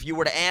 But if you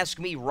were to ask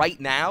me right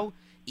now,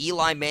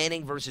 Eli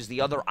Manning versus the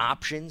other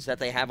options that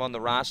they have on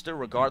the roster,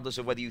 regardless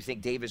of whether you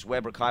think Davis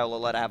Webb or Kyle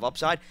Lauletta have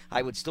upside,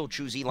 I would still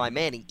choose Eli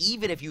Manning,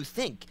 even if you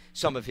think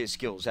some of his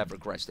skills have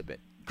regressed a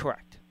bit.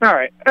 Correct. All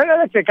right.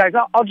 That's it, guys.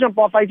 I'll jump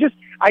off. I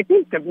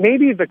think that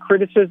maybe the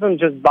criticism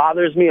just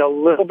bothers me a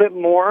little bit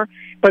more,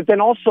 but then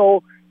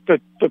also the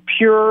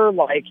pure,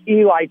 like,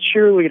 Eli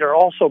cheerleader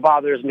also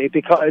bothers me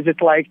because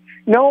it's like,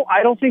 no,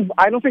 I don't think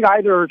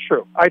either are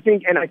true. I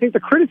think the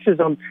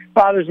criticism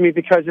bothers me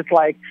because it's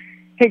like,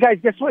 hey, guys,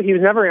 guess what? He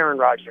was never Aaron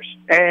Rodgers.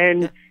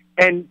 And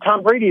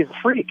Tom Brady is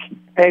a freak.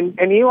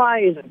 And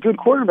Eli is a good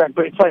quarterback.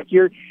 But it's like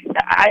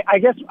I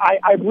guess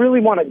I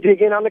really want to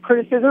dig in on the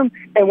criticism.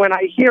 And when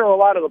I hear a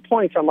lot of the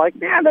points, I'm like,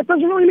 man, that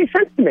doesn't really make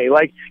sense to me.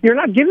 Like, you're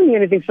not giving me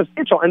anything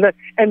substantial.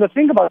 And the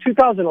thing about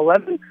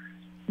 2011,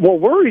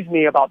 what worries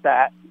me about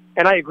that,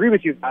 and I agree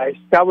with you guys,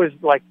 that was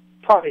like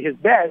probably his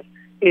best,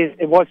 is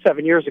it was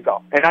 7 years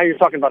ago. And now you're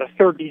talking about a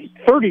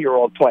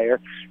 30-year-old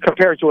player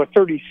compared to a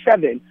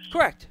 37.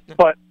 Correct.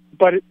 But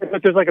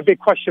there's like a big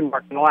question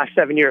mark in the last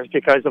 7 years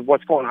because of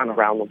what's going on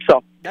around them.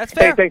 So that's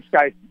fair. Hey, thanks,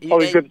 guys.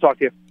 Always good to talk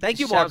to you. Thank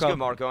you, Marco. Sounds good,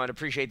 Marco, and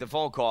appreciate the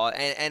phone call.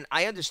 And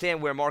I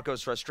understand where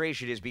Marco's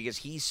frustration is because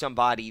he's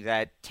somebody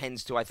that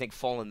tends to, I think,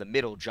 fall in the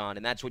middle, John,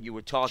 and that's what you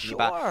were talking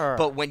about.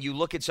 But when you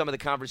look at some of the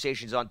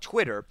conversations on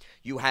Twitter,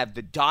 you have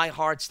the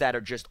diehards that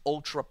are just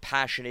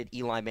ultra-passionate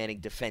Eli Manning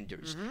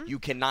defenders. Mm-hmm. You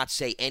cannot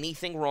say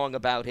anything wrong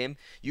about him.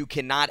 You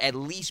cannot at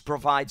least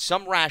provide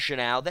some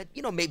rationale that,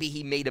 maybe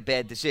he made a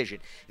bad decision.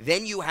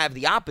 Then you have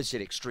the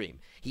opposite extreme.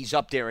 He's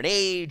up there in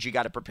age. You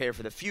got to prepare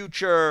for the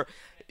future.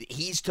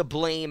 He's to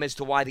blame as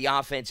to why the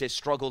offense has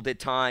struggled at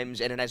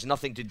times, and it has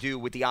nothing to do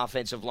with the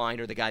offensive line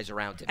or the guys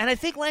around him. And I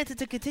think, Lance,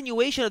 it's a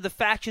continuation of the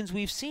factions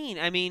we've seen.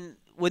 I mean,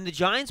 when the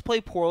Giants play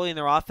poorly and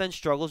their offense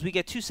struggles, we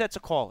get two sets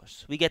of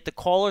callers. We get the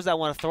callers that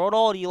want to throw it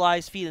all at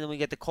Eli's feet, and then we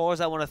get the callers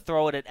that want to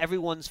throw it at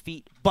everyone's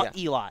feet but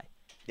Eli.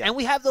 Yeah. And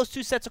we have those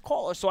two sets of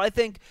callers. So I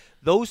think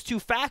those two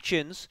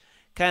factions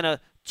kind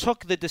of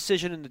took the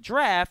decision in the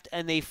draft,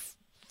 and they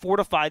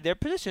fortified their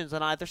positions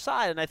on either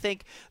side. And I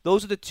think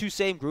those are the two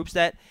same groups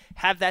that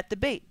have that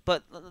debate.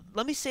 But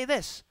let me say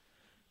this.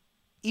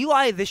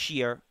 Eli this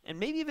year, and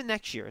maybe even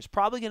next year, is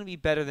probably going to be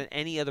better than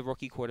any other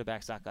rookie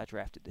quarterbacks that got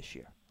drafted this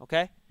year.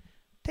 Okay?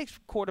 Takes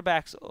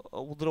quarterbacks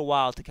a little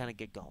while to kind of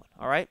get going.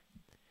 All right?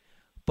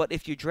 But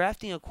if you're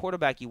drafting a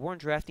quarterback, you weren't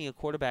drafting a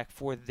quarterback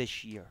for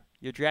this year.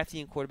 You're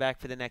drafting a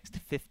quarterback for the next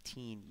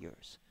 15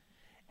 years.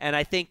 And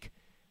I think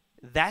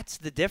that's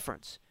the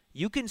difference.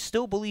 You can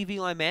still believe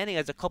Eli Manning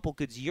has a couple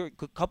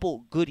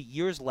good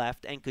years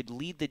left and could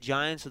lead the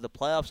Giants to the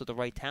playoffs with the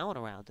right talent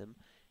around him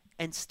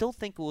and still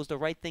think it was the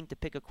right thing to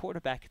pick a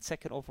quarterback at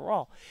second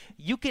overall.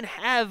 You can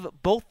have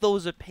both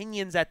those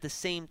opinions at the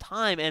same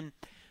time, and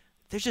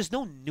there's just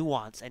no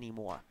nuance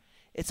anymore.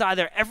 It's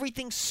either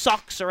everything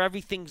sucks or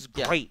everything's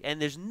great,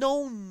 and there's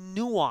no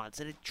nuance,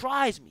 and it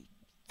drives me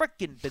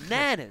freaking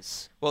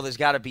bananas. Well, there's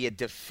got to be a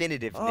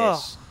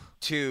definitiveness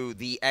to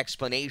the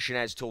explanation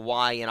as to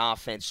why an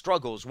offense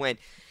struggles when,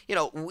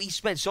 we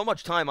spend so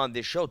much time on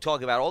this show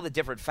talking about all the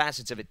different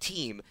facets of a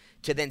team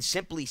to then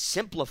simply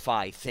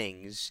simplify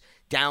things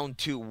down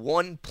to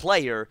one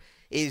player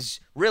is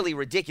really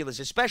ridiculous,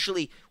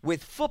 especially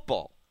with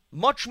football,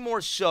 much more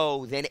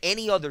so than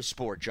any other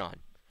sport, John.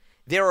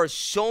 There are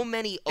so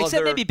many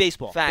except maybe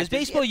baseball. Because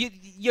baseball,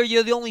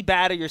 you're the only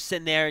batter. You're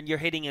sitting there and you're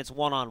hitting it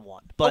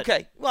one-on-one. But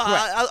okay, well,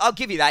 I'll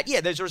give you that.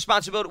 Yeah, there's a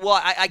responsibility. Well,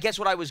 I guess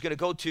what I was going to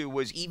go to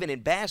was even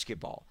in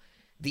basketball,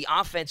 the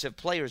offensive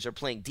players are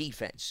playing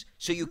defense.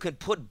 So you can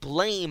put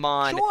blame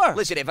on. Sure.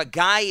 Listen, if a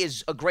guy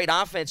is a great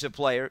offensive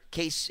player,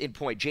 case in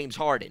point, James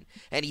Harden,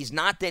 and he's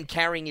not then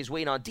carrying his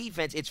weight on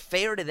defense, it's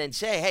fair to then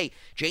say, hey,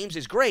 James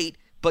is great,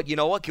 but you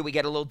know what? Can we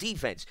get a little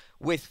defense?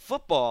 With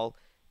football,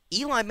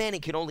 Eli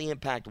Manning can only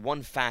impact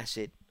one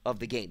facet of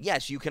the game.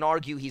 Yes, you can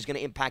argue he's going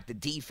to impact the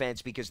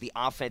defense because the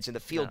offense and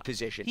the field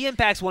position. He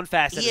impacts one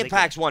facet. He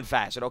impacts one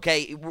facet,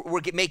 okay?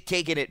 We're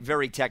taking it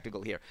very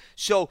technical here.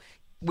 So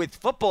with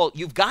football,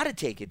 you've got to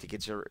take into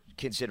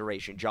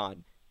consideration,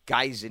 John,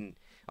 guys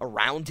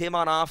around him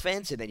on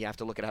offense, and then you have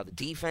to look at how the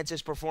defense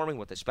is performing,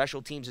 what the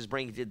special teams is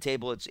bringing to the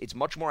table. It's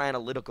much more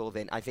analytical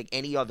than I think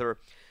any other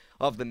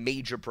of the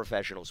major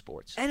professional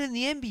sports. And in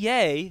the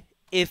NBA,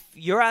 if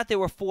you're out there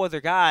with 4 other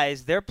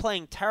guys, they're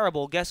playing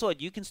terrible, guess what?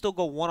 You can still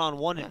go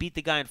one-on-one and beat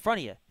the guy in front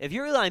of you. If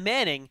you're Eli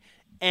Manning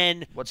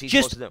and What's he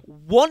just supposed to do?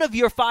 one of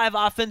your 5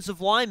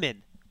 offensive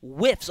linemen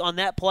whiffs on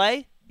that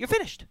play, you're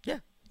finished. Yeah.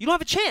 You don't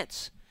have a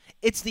chance.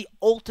 It's the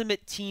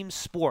ultimate team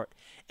sport.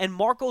 And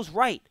Marco's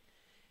right.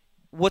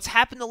 What's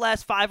happened the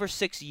last 5 or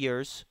 6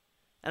 years,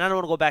 and I don't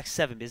want to go back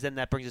 7 because then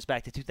that brings us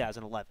back to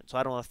 2011, so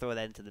I don't want to throw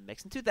that into the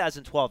mix. In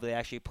 2012, they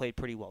actually played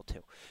pretty well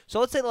too. So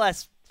let's say the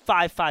last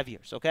 5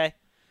 years, okay?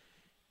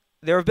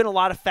 There have been a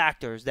lot of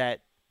factors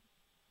that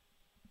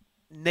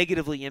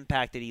negatively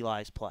impacted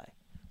Eli's play.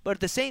 But at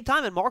the same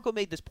time, and Marco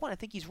made this point, I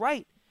think he's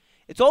right.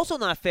 It's also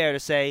not fair to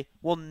say,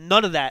 well,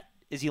 none of that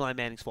is Eli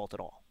Manning's fault at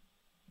all.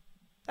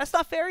 That's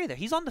not fair either.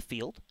 He's on the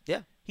field.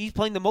 Yeah. He's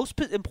playing the most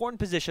important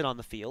position on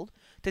the field.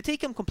 To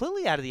take him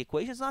completely out of the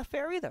equation is not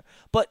fair either.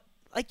 But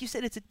like you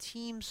said, it's a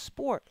team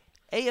sport.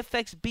 A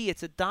affects B.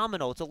 It's a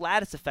domino. It's a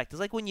lattice effect. It's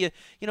like when you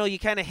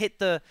kind of hit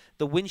the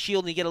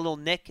windshield and you get a little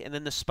nick, and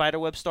then the spider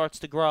web starts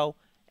to grow.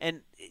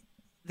 And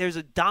there's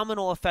a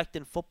domino effect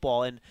in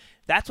football, and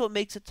that's what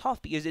makes it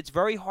tough because it's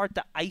very hard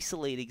to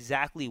isolate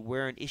exactly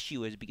where an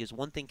issue is because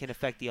one thing can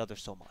affect the other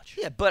so much.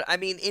 Yeah, but, I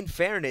mean, in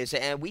fairness,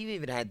 and we've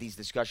even had these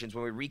discussions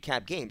when we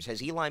recap games,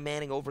 has Eli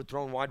Manning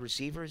overthrown wide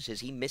receivers?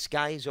 Has he missed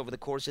guys over the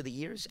course of the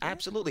years? Yeah.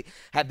 Absolutely.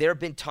 Have there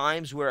been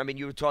times where, I mean,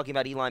 you were talking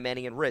about Eli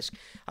Manning and risk.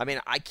 I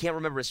mean, I can't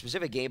remember a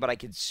specific game, but I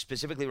can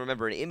specifically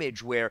remember an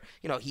image where,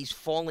 he's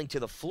falling to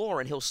the floor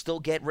and he'll still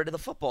get rid of the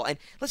football. And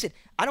listen,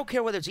 I don't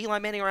care whether it's Eli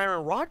Manning or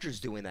Aaron Rodgers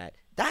doing that.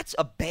 That's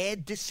a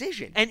bad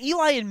decision. And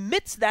Eli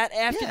admits that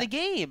after the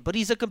game. But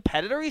he's a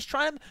competitor. He's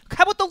trying to –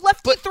 how about the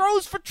lefty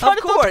throws for trying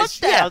to throw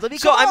touchdowns? Yeah. I mean,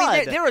 so, I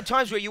mean, there are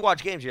times where you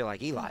watch games and you're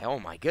like, Eli, oh,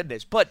 my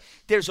goodness. But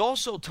there's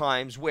also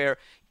times where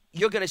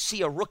you're going to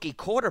see a rookie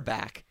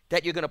quarterback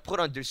that you're going to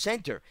put under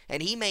center,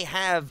 and he may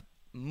have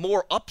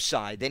more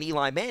upside than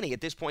Eli Manning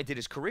at this point in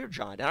his career,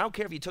 John. And I don't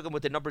care if you took him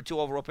with the number 2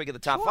 overall pick of the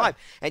top 5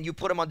 and you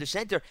put him under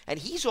center, and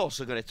he's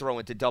also going to throw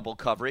into double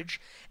coverage,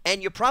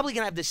 and you're probably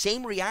going to have the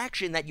same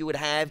reaction that you would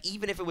have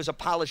even if it was a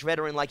polished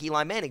veteran like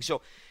Eli Manning.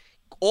 So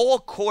all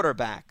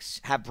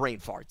quarterbacks have brain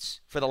farts,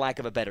 for the lack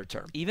of a better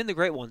term. Even the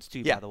great ones,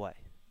 too, by the way.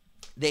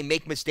 They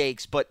make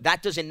mistakes, but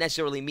that doesn't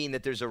necessarily mean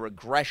that there's a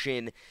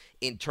regression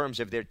in terms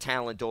of their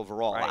talent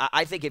overall. Right.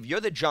 I think if you're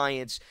the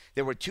Giants,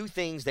 there were 2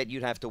 things that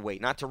you'd have to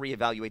wait, not to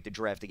reevaluate the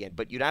draft again,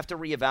 but you'd have to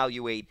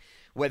reevaluate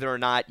whether or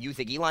not you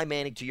think Eli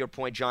Manning, to your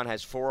point, John,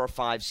 has 4 or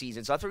 5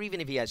 seasons left, or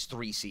even if he has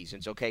 3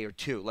 seasons, okay, or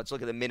 2. Let's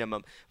look at the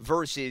minimum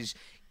versus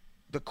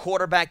the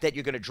quarterback that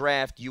you're going to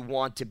draft, you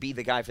want to be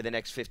the guy for the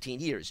next 15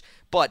 years.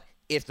 But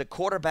if the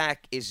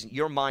quarterback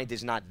your mind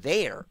is not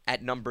there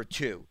at number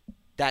 2,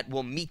 that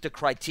will meet the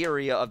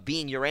criteria of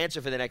being your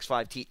answer for the next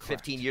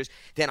 15 years,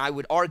 then I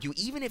would argue,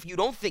 even if you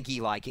don't think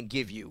Eli can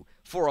give you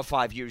 4 or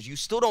 5 years, you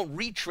still don't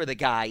reach for the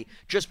guy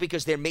just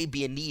because there may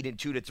be a need in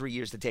 2 to 3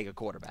 years to take a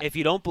quarterback. If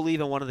you don't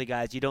believe in one of the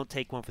guys, you don't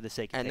take one for the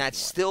sake of and taking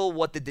that's one. still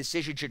what the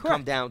decision should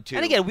come down to,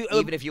 and again,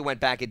 even if you went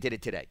back and did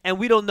it today. And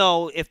we don't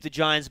know if the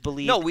Giants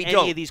believe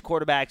any of these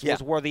quarterbacks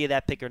was worthy of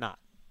that pick or not.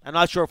 I'm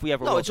not sure if we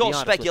ever will. No, it's all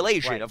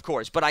speculation, right. of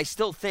course, but I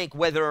still think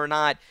whether or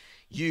not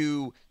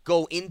you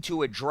go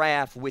into a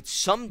draft with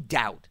some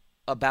doubt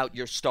about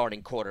your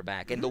starting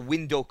quarterback and the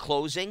window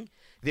closing,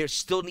 there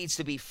still needs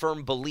to be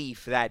firm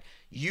belief that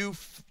you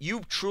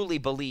truly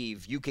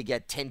believe you could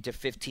get 10 to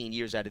 15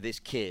 years out of this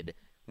kid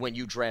when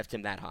you draft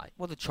him that high.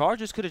 Well, the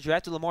Chargers could have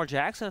drafted Lamar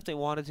Jackson if they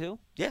wanted to.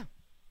 Yeah,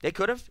 they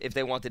could have if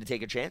they wanted to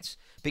take a chance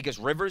because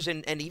Rivers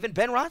and even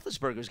Ben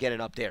Roethlisberger's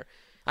getting up there.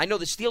 I know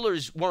the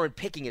Steelers weren't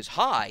picking as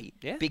high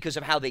because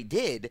of how they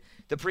did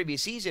the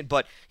previous season,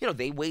 but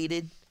they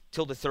waited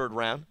till the 3rd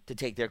round to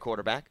take their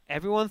quarterback.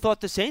 Everyone thought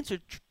the Saints were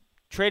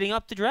trading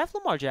up to draft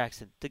Lamar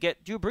Jackson to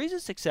get Drew Brees'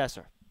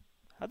 successor.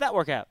 How'd that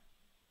work out?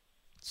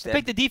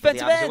 Pick the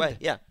defensive end. Way.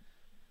 Yeah.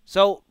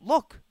 So,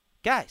 look,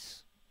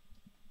 guys,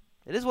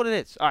 it is what it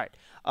is. All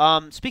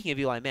right. Speaking of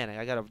Eli Manning,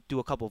 I got to do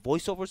a couple of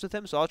voiceovers with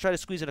him, so I'll try to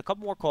squeeze in a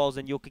couple more calls,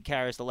 and you can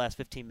carry us the last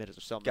 15 minutes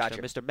or so.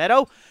 Gotcha. Mr.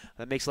 Meadow,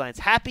 that makes Lance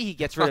happy. He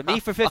gets rid of me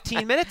for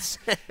 15 minutes.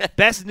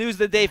 Best news of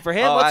the day for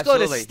him. Let's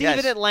absolutely. go to Steve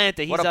in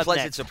Atlanta. He's what a up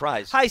pleasant next.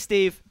 surprise. Hi,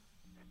 Steve.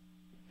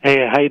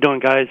 Hey, how you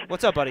doing, guys?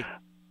 What's up, buddy?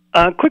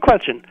 Quick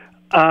question.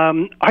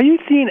 Are you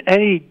seeing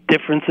any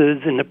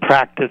differences in the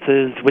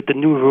practices with the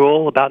new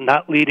rule about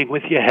not leading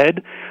with your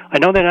head? I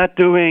know they're not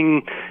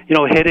doing,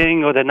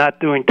 hitting or they're not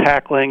doing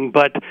tackling,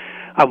 but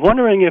I'm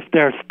wondering if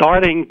they're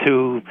starting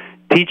to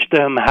teach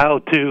them how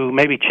to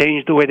maybe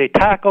change the way they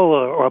tackle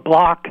or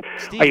block.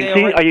 Steve,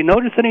 are you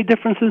noticing any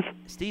differences?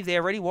 Steve, they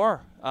already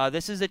were.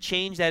 This is a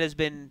change that has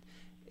been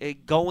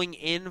going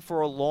in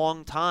for a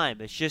long time.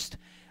 It's just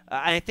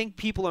I think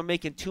people are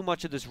making too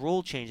much of this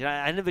rule change. And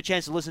I didn't have a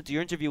chance to listen to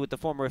your interview with the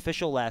former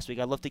official last week.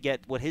 I'd love to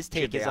get what his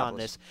take is on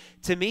this.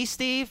 To me,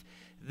 Steve,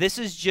 This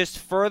is just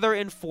further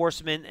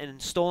enforcement and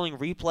installing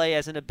replay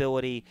as an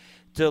ability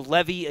to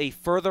levy a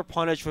further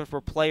punishment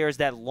for players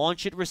that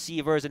launch at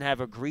receivers and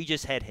have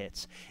egregious head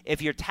hits.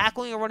 If you're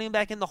tackling a running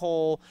back in the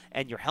hole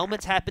and your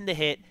helmets happen to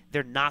hit,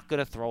 they're not going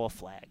to throw a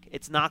flag.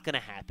 It's not going to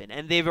happen.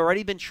 And they've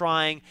already been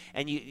trying,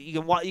 and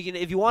you can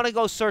if you want to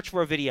go search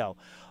for a video,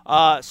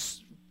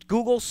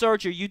 Google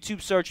search or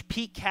YouTube search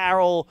Pete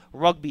Carroll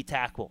rugby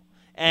tackle.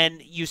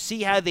 And you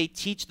see how they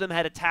teach them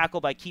how to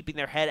tackle by keeping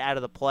their head out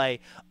of the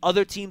play.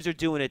 Other teams are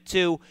doing it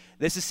too.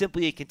 This is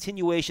simply a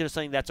continuation of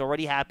something that's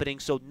already happening.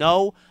 So,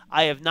 no,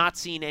 I have not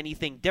seen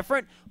anything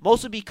different,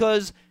 mostly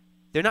because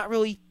they're not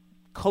really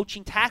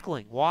coaching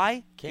tackling.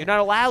 Why? You're not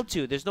allowed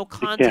to. There's no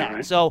contact.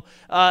 Right. So,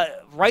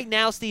 right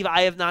now, Steve,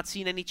 I have not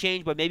seen any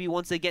change, but maybe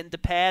once they get into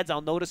pads,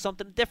 I'll notice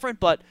something different.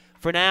 But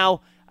for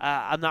now,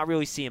 I'm not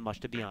really seeing much,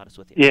 to be honest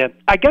with you. Yeah,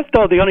 I guess,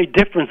 though, the only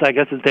difference, I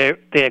guess, is they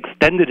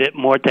extended it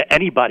more to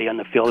anybody on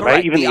the field, Correct.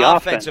 right? Even the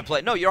offensive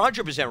play. No, you're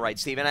 100% right,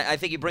 Steve. And I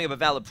think you bring up a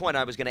valid point.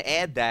 I was going to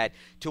add that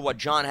to what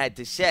John had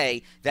to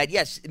say, that,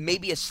 yes,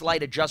 maybe a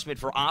slight adjustment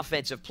for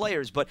offensive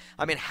players, but,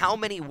 I mean, how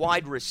many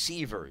wide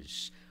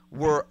receivers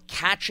were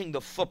catching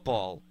the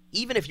football,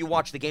 even if you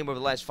watch the game over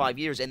the last 5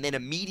 years, and then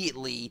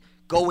immediately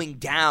going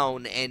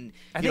down and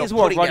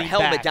putting their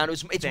helmet down?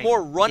 It's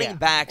more running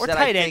backs or that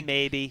tight I think, end,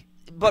 maybe.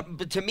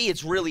 But to me,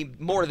 it's really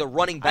more the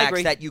running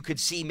backs that you could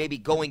see maybe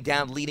going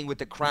down, leading with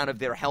the crown of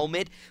their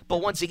helmet.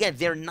 But once again,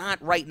 they're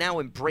not right now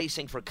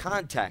embracing for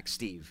contact,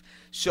 Steve.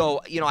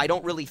 So, I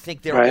don't really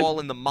think they're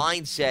all in the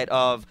mindset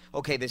of,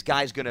 okay, this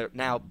guy's going to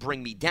now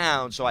bring me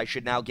down, so I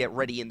should now get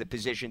ready in the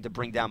position to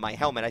bring down my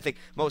helmet. I think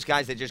most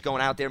guys, they're just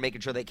going out there,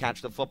 making sure they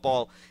catch the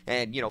football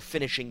and,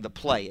 finishing the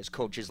play, as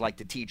coaches like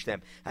to teach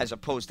them, as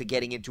opposed to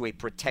getting into a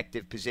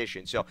protective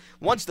position. So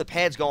once the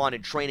pads go on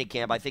in training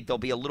camp, I think they'll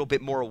be a little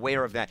bit more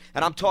aware of that.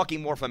 And I'm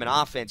talking more from an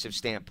offensive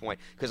standpoint,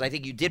 because I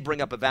think you did bring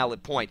up a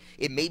valid point.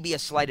 It may be a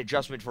slight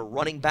adjustment for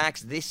running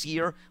backs this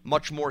year,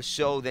 much more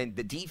so than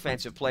the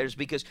defensive players,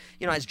 because,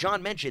 as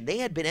John mentioned, they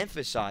had been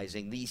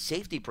emphasizing the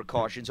safety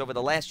precautions over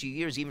the last few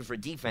years, even for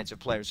defensive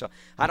players. So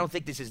I don't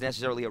think this is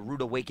necessarily a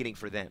rude awakening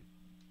for them.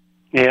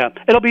 Yeah,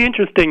 it'll be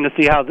interesting to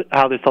see how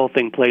this whole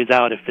thing plays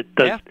out, if it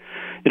does,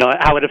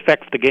 how it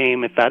affects the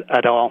game, if that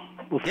at all.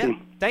 We'll see.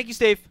 Thank you,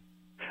 Steve.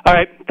 All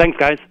right. Thanks,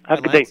 guys. Have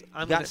a good day.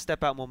 I'm going to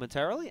step out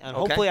momentarily, and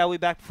hopefully I'll be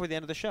back before the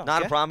end of the show.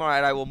 Not a problem. All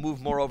right, I will move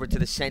more over to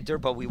the center,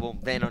 but we will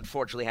then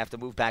unfortunately have to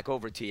move back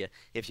over to you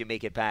if you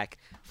make it back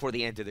for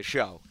the end of the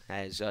show,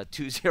 as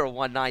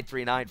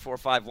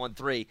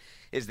 201-939-4513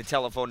 is the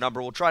telephone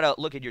number. We'll try to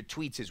look at your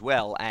tweets as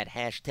well at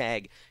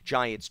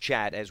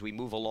 #GiantsChat as we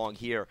move along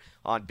here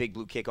on Big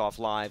Blue Kickoff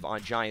Live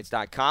on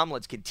Giants.com.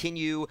 Let's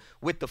continue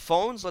with the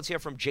phones. Let's hear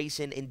from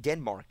Jason in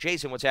Denmark.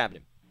 Jason, what's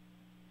happening?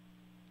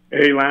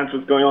 Hey, Lance,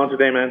 what's going on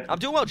today, man? I'm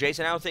doing well,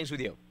 Jason. How are things with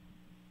you?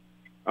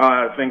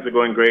 Things are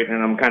going great,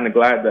 and I'm kind of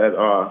glad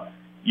that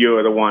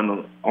you're the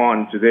one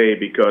on today,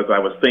 because I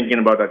was thinking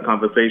about that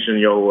conversation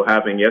you were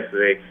having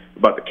yesterday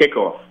about the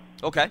kickoff.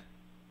 Okay.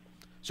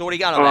 So what do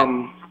you got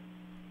on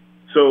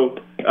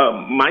that?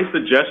 My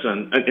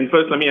suggestion, and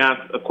first let me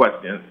ask a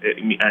question,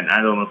 and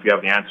I don't know if you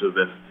have the answer to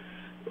this.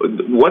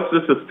 What's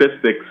the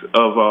statistics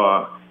of,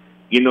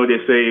 they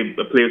say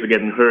the players are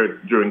getting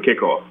hurt during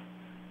kickoff?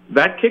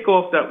 That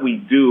kickoff that we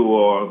do,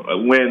 or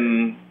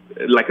when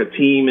like a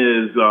team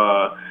is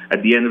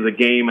at the end of the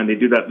game and they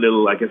do that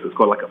little, I guess it's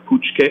called like a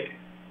pooch kick,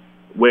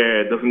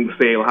 where it doesn't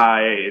sail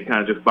high, it kind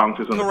of just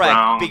bounces on the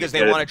ground. Correct, because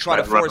they want to try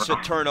to force a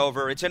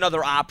turnover. It's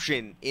another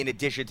option in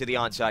addition to the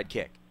onside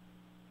kick.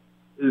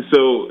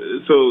 So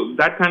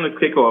that kind of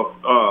kickoff,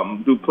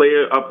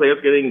 are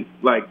players getting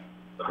like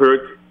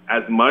hurt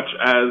as much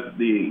as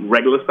the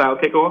regular style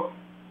kickoff?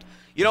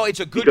 It's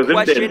a good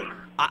question.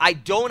 I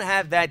don't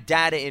have that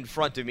data in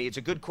front of me. It's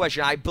a good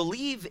question. I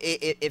believe,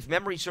 if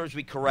memory serves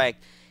me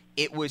correct,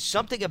 it was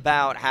something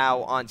about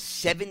how on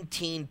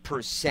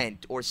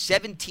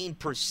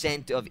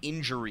 17% of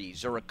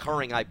injuries are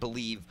occurring, I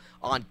believe,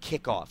 on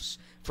kickoffs,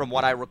 from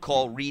what I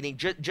recall reading,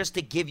 just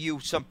to give you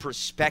some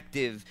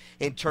perspective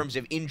in terms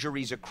of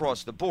injuries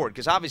across the board.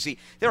 Because obviously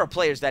there are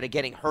players that are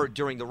getting hurt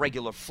during the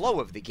regular flow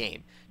of the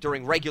game,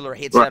 during regular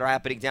hits that are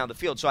happening down the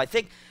field. So I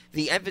think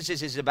the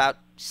emphasis is about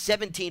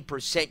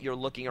 17% you're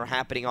looking are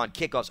happening on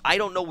kickoffs. I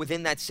don't know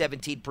within that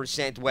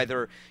 17%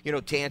 whether,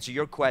 to answer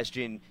your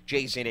question,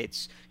 Jason,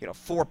 it's,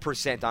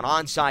 4% on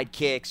onside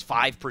kicks,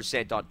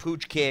 5% on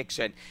pooch kicks,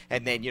 and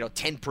then,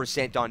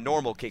 10% on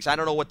normal kicks. I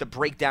don't know what the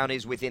breakdown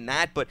is within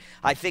that, but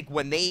I think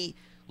when they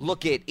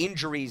look at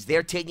injuries,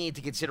 they're taking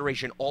into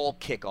consideration all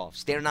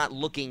kickoffs. They're not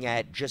looking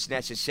at just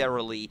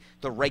necessarily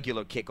the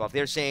regular kickoff.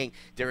 They're saying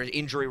there are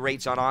injury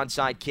rates on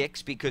onside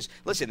kicks because,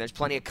 listen, there's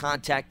plenty of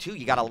contact too.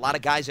 You got a lot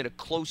of guys in a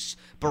close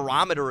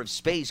barometer of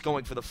space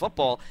going for the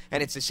football,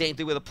 and it's the same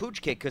thing with a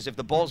pooch kick, because if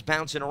the ball's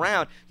bouncing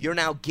around, you're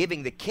now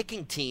giving the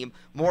kicking team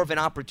more of an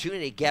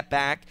opportunity to get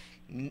back,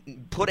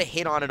 put a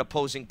hit on an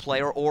opposing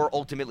player, or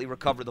ultimately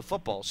recover the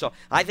football. So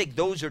I think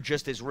those are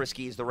just as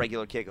risky as the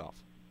regular kickoff.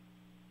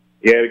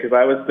 Yeah, because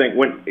I was thinking,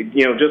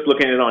 just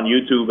looking at it on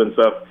YouTube and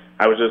stuff,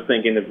 I was just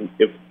thinking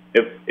if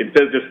if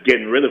instead of just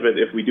getting rid of it,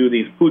 if we do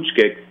these pooch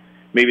kicks,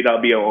 maybe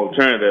that'll be an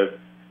alternative.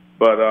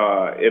 But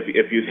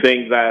if you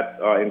think that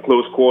in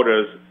close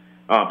quarters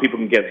people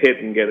can get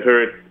hit and get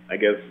hurt, I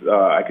guess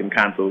I can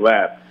cancel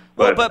that.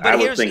 But I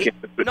was thinking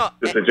to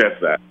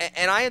suggest that.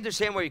 And I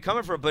understand where you're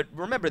coming from, but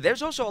remember,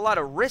 there's also a lot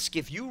of risk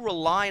if you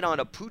relied on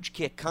a pooch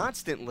kick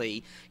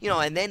constantly,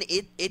 and then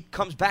it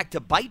comes back to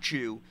bite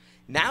you.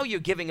 Now you're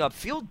giving up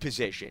field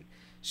position.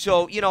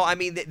 So,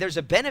 there's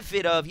a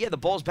benefit of, the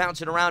ball's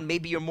bouncing around.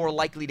 Maybe you're more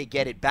likely to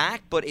get it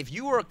back. But if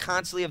you are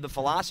constantly of the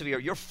philosophy, or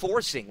you're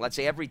forcing, let's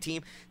say, every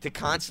team to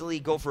constantly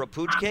go for a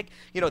pooch kick,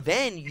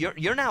 then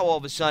you're now all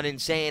of a sudden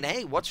saying,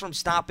 hey, what's from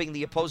stopping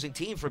the opposing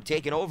team from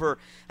taking over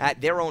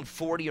at their own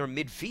 40 or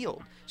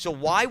midfield? So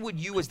why would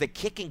you as the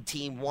kicking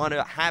team want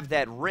to have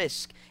that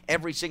risk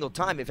every single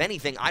time? If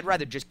anything, I'd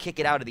rather just kick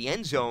it out of the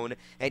end zone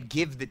and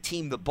give the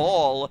team the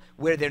ball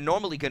where they're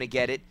normally going to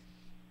get it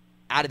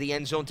out of the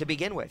end zone to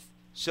begin with.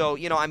 So,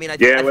 I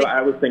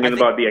was thinking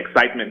about the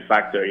excitement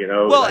factor, if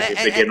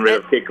they're getting rid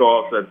of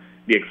kickoffs and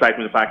the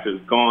excitement factor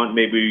is gone,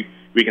 maybe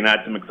we can add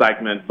some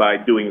excitement by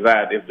doing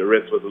that if the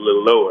risk was a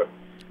little lower.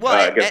 Well,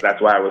 I guess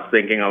that's why I was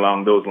thinking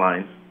along those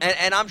lines.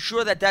 And I'm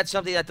sure that that's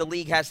something that the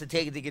league has to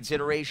take into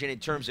consideration in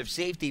terms of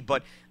safety.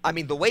 But,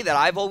 the way that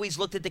I've always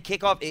looked at the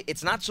kickoff,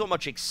 it's not so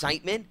much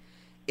excitement.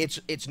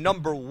 It's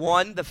number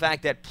one, the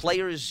fact that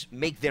players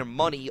make their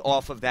money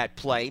off of that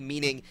play,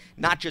 meaning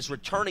not just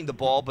returning the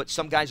ball, but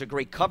some guys are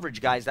great coverage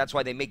guys. That's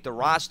why they make the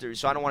rosters.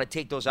 So I don't want to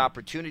take those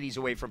opportunities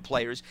away from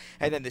players.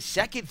 And then the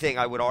second thing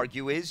I would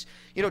argue is,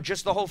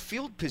 just the whole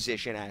field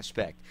position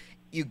aspect.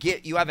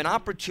 You have an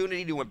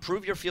opportunity to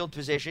improve your field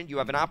position. You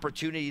have an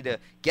opportunity to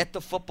get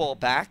the football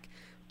back.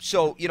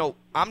 So,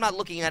 I'm not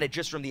looking at it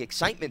just from the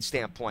excitement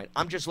standpoint.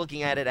 I'm just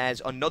looking at it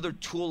as another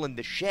tool in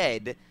the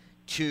shed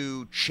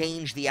to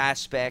change the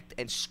aspect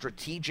and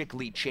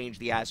strategically change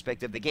the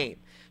aspect of the game.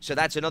 So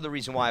that's another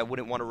reason why I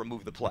wouldn't want to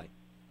remove the play.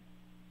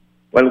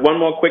 Well, one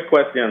more quick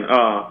question.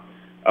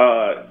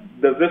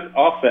 Does this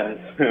offense,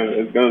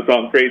 it's going to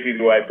sound crazy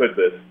the way I put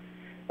this,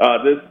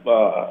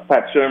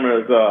 Pat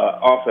Shurmur's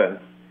offense,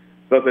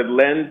 does it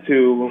lend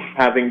to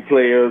having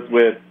players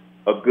with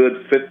a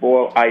good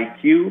football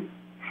IQ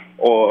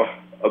or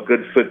a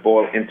good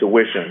football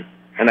intuition?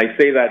 And I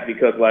say that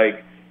because,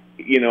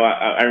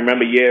 I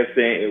remember years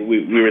saying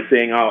we were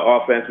saying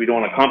our offense, we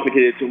don't want to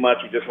complicate it too much.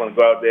 We just want to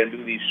go out there and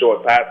do these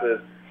short passes,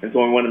 and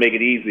so we want to make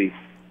it easy.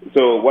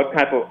 So what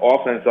type of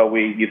offense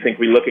you think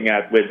we're looking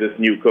at with this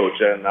new coach?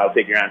 And I'll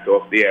take your answer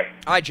off the air.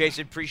 All right,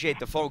 Jason, appreciate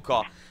the phone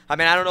call. I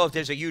don't know if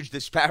there's a huge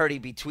disparity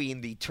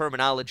between the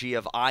terminology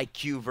of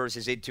IQ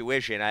versus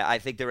intuition. I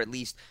think they're at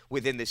least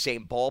within the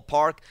same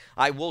ballpark.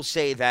 I will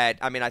say that,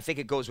 I think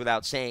it goes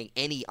without saying,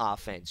 any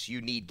offense,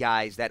 you need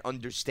guys that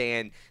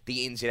understand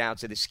the ins and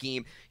outs of the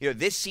scheme.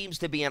 This seems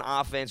to be an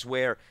offense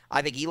where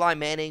I think Eli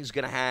Manning's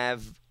going to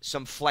have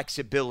some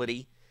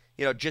flexibility,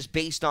 just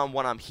based on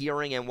what I'm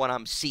hearing and what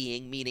I'm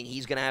seeing, meaning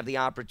he's going to have the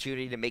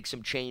opportunity to make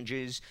some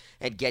changes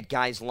and get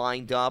guys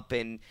lined up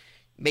and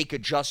make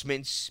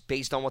adjustments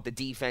based on what the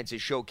defense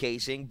is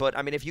showcasing. But,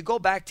 if you go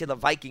back to the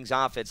Vikings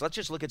offense, let's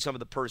just look at some of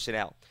the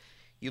personnel.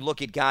 You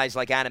look at guys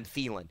like Adam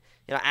Thielen.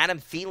 Adam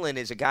Thielen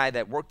is a guy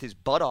that worked his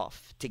butt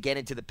off to get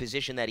into the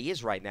position that he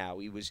is right now.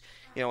 He was,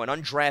 an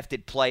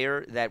undrafted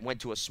player that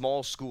went to a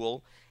small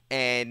school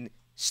and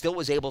still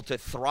was able to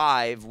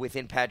thrive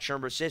within Pat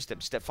Shurmur's system.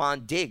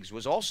 Stephon Diggs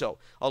was also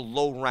a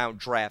low-round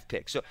draft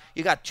pick. So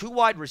you got two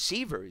wide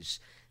receivers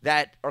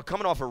that are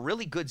coming off of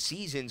really good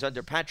seasons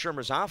under Pat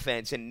Shurmur's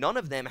offense, and none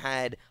of them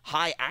had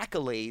high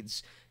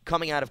accolades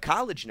coming out of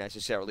college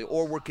necessarily,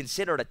 or were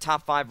considered a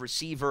top 5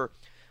 receiver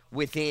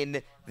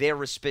within their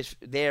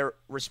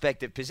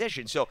respective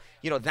position. So,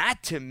 that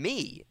to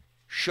me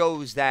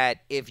shows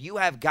that if you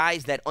have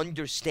guys that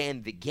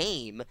understand the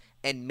game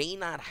and may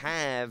not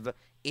have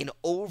an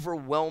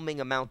overwhelming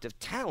amount of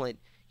talent,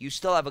 you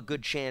still have a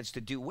good chance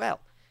to do well.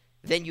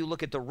 Then you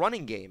look at the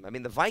running game.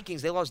 The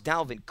Vikings, they lost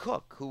Dalvin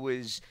Cook, who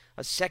was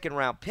a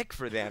second-round pick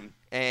for them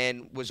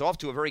and was off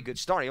to a very good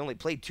start. He only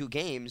played 2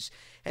 games.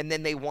 And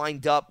then they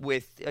wind up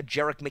with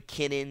Jerick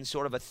McKinnon,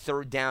 sort of a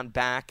third-down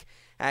back,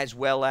 as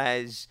well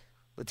as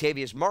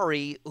Latavius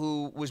Murray,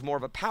 who was more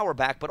of a power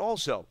back, but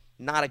also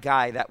not a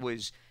guy that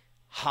was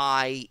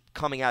high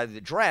coming out of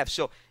the draft.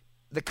 So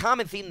the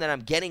common theme that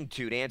I'm getting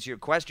to answer your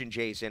question,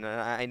 Jason, and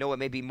I know it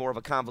may be more of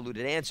a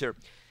convoluted answer,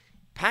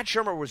 Pat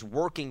Shurmur was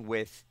working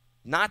with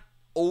not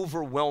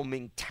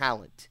overwhelming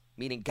talent,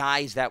 meaning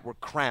guys that were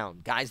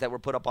crowned, guys that were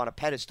put up on a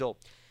pedestal,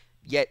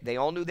 yet they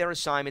all knew their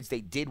assignments, they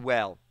did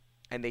well,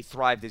 and they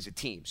thrived as a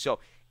team. So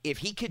if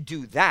he could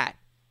do that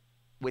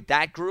with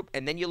that group,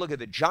 and then you look at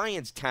the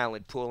Giants'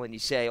 talent pool and you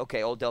say,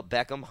 okay, Odell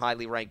Beckham,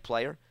 highly ranked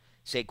player,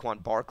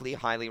 Saquon Barkley,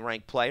 highly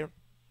ranked player,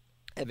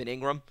 Evan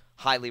Ingram,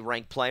 highly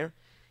ranked player,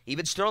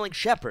 even Sterling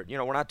Shepard.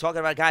 We're not talking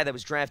about a guy that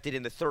was drafted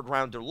in the 3rd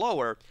round or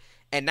lower,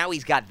 and now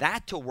he's got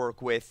that to work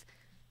with.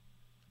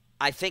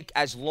 I think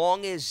as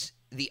long as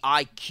the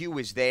IQ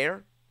is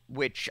there,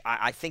 which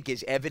I think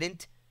is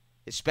evident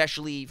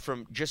especially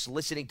from just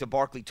listening to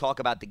Barkley talk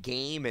about the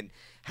game and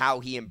how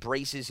he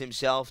embraces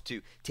himself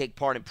to take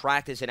part in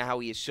practice and how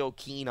he is so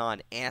keen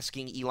on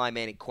asking Eli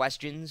Manning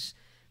questions.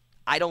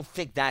 I don't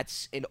think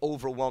that's an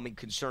overwhelming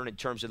concern in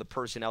terms of the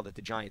personnel that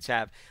the Giants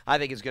have. I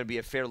think it's going to be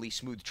a fairly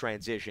smooth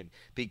transition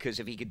because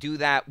if he could do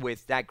that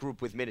with that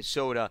group with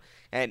Minnesota,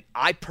 and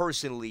I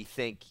personally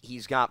think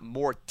he's got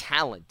more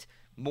talent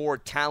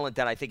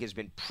that I think has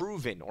been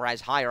proven or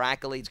has higher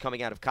accolades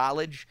coming out of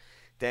college,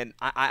 then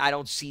I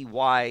don't see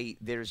why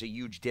there's a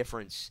huge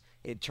difference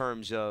in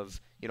terms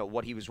of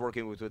what he was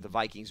working with the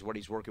Vikings, what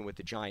he's working with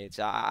the Giants.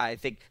 I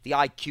think the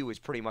IQ is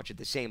pretty much at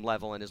the same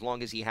level, and as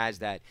long as he has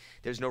that,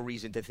 there's no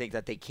reason to think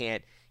that they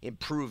can't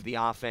improve the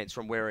offense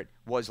from where it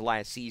was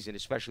last season,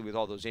 especially with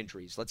all those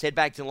injuries. Let's head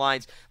back to the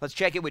lines. Let's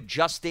check in with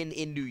Justin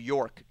in New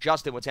York.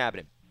 Justin, what's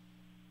happening?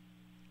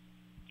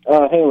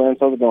 Hey, Lance.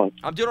 How's it going?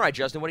 I'm doing all right,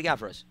 Justin. What do you got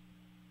for us?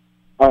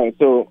 All right,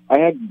 so I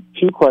had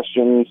two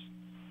questions.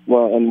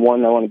 Well, and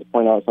one, I wanted to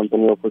point out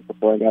something real quick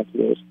before I got to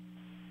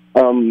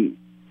those.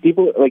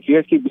 People, like you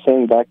guys keep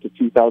saying back to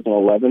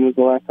 2011 was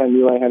the last time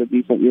Eli had a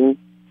decent year.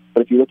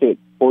 But if you look at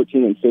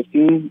 14 and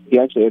 15, he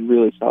actually had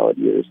really solid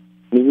years.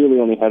 And he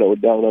really only had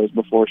Odell. That was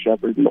before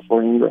Shepard and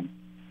before Ingram.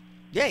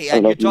 Yeah,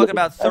 and you're talking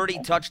about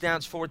 30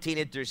 touchdowns, 14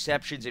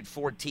 interceptions in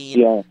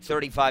 14,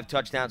 35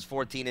 touchdowns,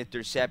 14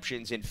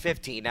 interceptions in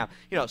 15. Now,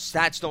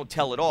 stats don't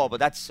tell it all, but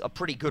that's a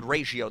pretty good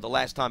ratio the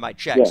last time I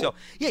checked. Yeah. So,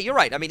 yeah, you're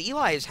right. I mean,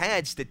 Eli has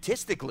had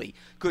statistically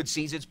good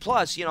seasons.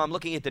 Plus, I'm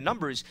looking at the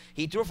numbers.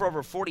 He threw for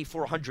over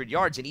 4,400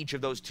 yards in each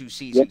of those two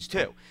seasons,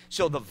 too.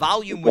 So the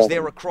volume was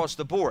there across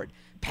the board.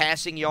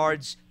 Passing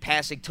yards,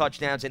 passing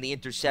touchdowns, and the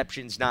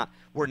interceptions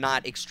were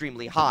not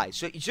extremely high.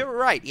 So you're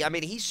right. I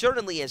mean, he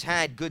certainly has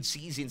had good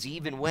seasons,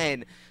 even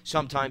when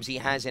sometimes he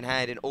hasn't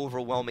had an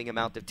overwhelming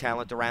amount of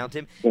talent around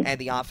him, and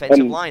the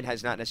offensive line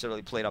has not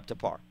necessarily played up to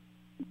par.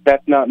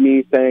 That's not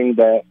me saying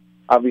that.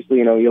 Obviously,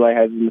 Eli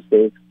has his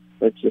mistakes.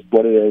 That's just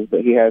what it is.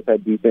 But he has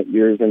had decent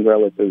years in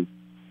relative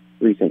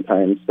recent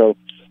times. So,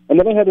 and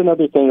then I had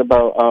another thing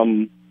about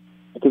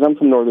because I'm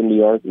from northern New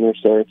York near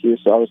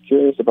Syracuse, so I was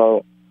curious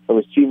about a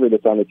receiver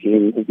that's on the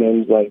team. His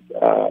name's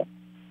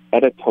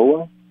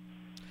Adetoa.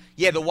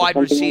 Yeah, the wide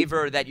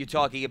receiver that you're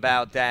talking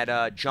about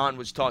that John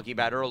was talking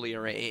about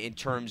earlier in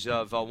terms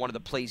of one of the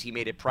plays he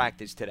made at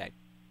practice today.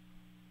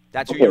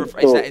 That's who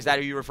is that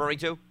who you're referring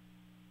to?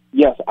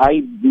 Yes,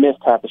 I missed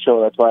half the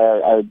show. That's why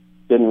I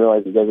didn't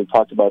realize you guys had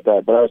talked about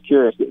that. But I was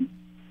curious.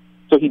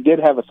 So he did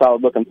have a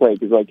solid-looking play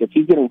because, if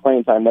he's getting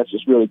playing time, that's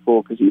just really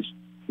cool because he's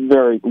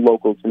very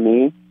local to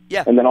me.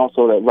 Yeah. And then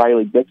also that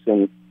Riley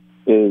Dixon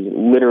is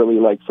literally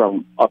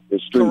from up the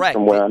street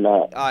from where I'm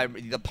at.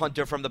 The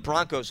punter from the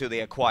Broncos who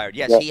they acquired.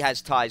 Yes, he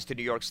has ties to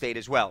New York State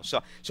as well.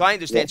 So I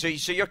understand. Yeah.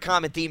 So your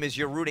common theme is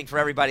you're rooting for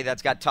everybody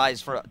that's got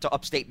ties to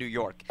upstate New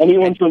York.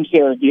 Anyone from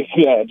Syracuse,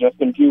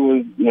 Justin Pugh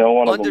was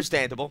one of them.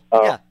 Understandable.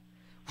 Yeah.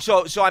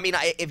 So I mean,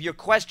 if your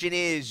question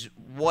is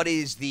what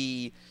is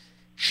the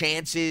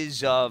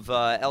chances of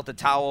El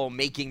Tatao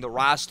making the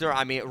roster,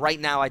 I mean, right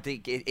now I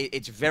think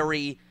it's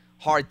very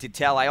hard to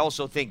tell. I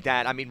also think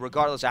that, I mean,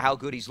 regardless of how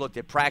good he's looked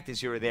at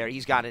practice here or there,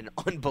 he's got an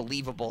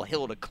unbelievable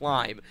hill to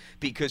climb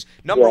because,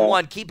 number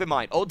one, keep in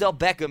mind, Odell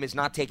Beckham is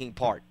not taking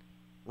part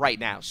right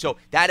now. So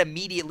that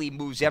immediately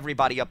moves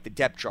everybody up the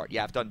depth chart, you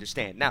have to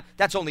understand. Now,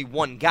 that's only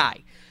one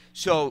guy.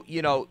 So,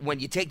 when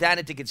you take that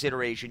into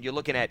consideration, you're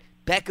looking at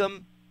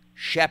Beckham,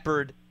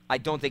 Shepard. I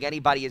don't think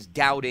anybody is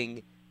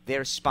doubting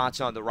their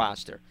spots on the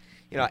roster.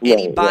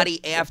 Anybody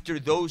after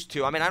those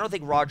two, I mean, I don't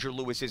think Roger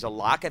Lewis is a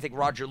lock. I think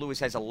Roger Lewis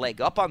has a leg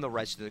up on the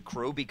rest of the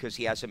crew because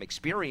he has some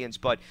experience.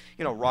 But,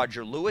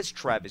 Roger Lewis,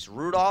 Travis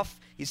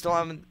Rudolph, he's still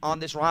on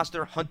this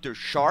roster. Hunter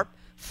Sharp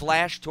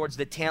flashed towards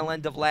the tail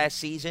end of last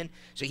season.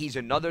 So he's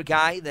another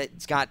guy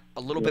that's got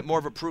a little bit more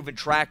of a proven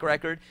track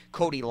record.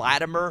 Cody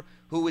Latimer,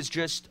 who was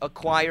just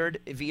acquired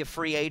via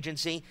free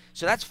agency.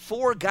 So that's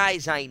four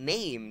guys I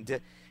named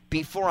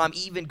before I'm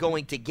even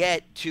going to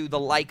get to the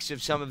likes of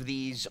some of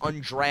these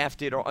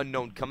undrafted or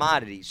unknown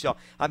commodities. So,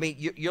 I mean,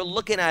 you're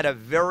looking at a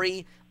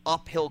very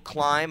uphill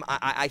climb.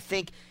 I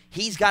think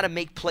he's got to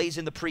make plays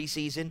in the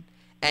preseason,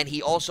 and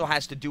he also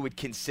has to do it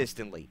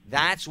consistently.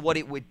 That's what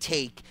it would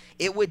take.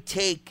 It would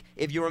take,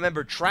 if you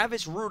remember,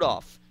 Travis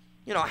Rudolph,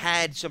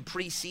 had some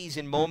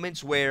preseason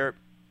moments where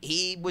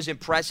he was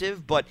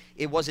impressive, but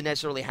it wasn't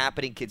necessarily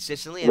happening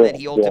consistently, and then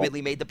he ultimately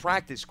made the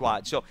practice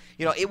squad. So,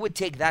 it would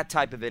take that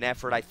type of an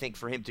effort, I think,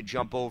 for him to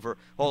jump over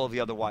all of the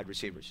other wide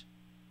receivers.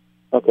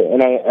 Okay,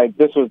 and I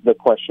this was the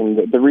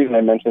question. The reason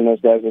I mentioned those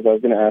guys is I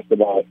was going to ask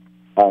about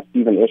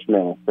Stephen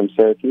Ishmael from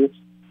Syracuse.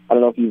 I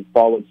don't know if you've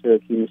followed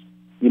Syracuse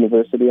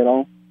University at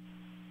all.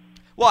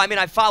 Well, I mean,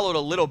 I followed a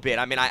little bit.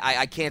 I mean,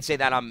 I can't say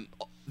that I'm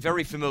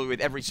very familiar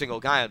with every single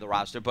guy on the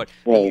roster, but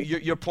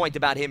your point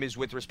about him is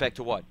with respect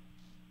to what?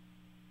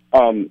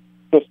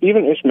 So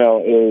Stephen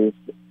Ishmael is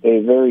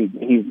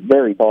he's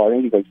very tall. I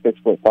think he's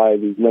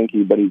 6'5". He's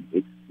lanky, but he's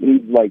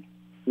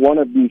one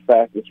of the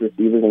fastest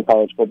receivers in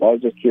college football. I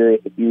was just curious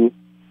if you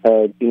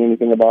had seen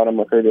anything about him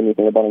or heard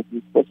anything about him.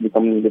 He's supposed to be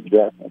coming into the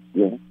draft next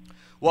year.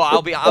 Well,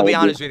 I'll be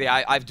honest with you.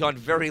 I've done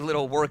very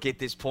little work at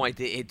this point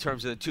in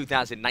terms of the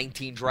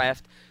 2019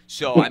 draft.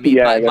 So, I mean,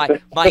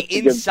 my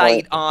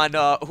insight on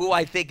who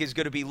I think is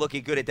going to be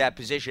looking good at that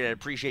position, and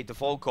appreciate the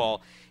phone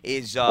call,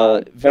 is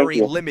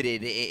very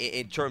limited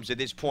in terms of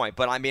this point.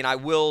 But, I mean, I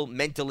will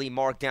mentally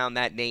mark down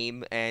that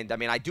name. And, I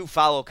mean, I do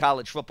follow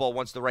college football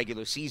once the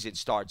regular season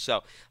starts.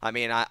 So, I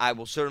mean, I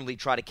will certainly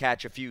try to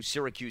catch a few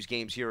Syracuse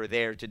games here or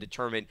there to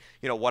determine,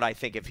 what I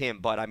think of him.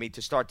 But, I mean,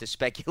 to start to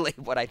speculate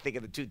what I think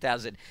of the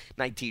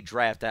 2019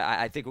 draft,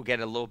 I think we're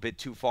getting a little bit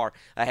too far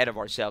ahead of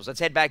ourselves. Let's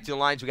head back to the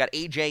lines. We got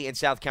AJ in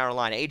South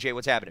Carolina. AJ,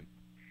 what's happening?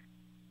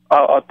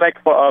 Thank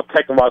you for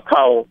taking my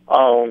call.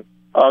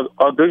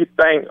 Do you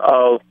think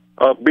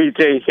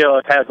B.J.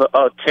 Hill has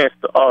a chance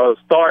to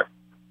start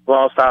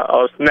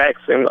alongside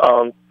Snacks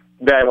and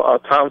Daniel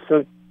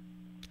Thompson?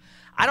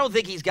 I don't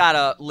think he's got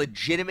a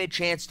legitimate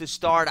chance to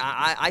start.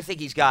 I think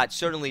he's got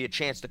certainly a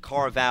chance to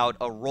carve out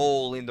a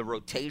role in the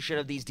rotation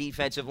of these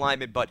defensive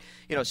linemen. But,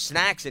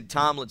 Snacks and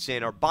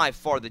Tomlinson are by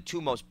far the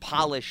two most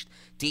polished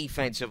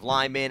defensive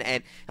linemen.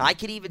 And I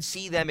could even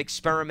see them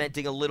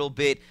experimenting a little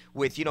bit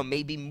with,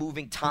 maybe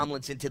moving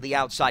Tomlinson to the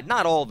outside.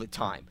 Not all the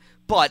time.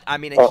 But, I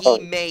mean, he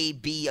may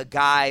be a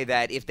guy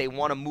that if they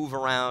want to move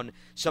around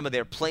some of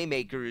their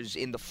playmakers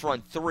in the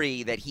front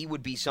three, that he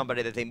would be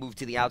somebody that they move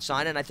to the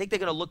outside. And I think they're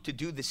going to look to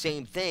do the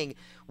same thing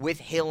with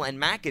Hill and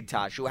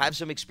McIntosh, who have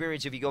some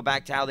experience, if you go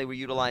back to how they were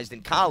utilized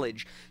in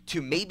college, to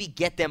maybe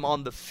get them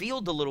on the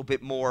field a little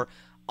bit more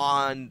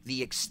on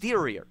the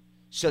exterior,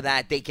 so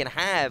that they can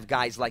have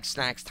guys like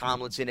Snacks,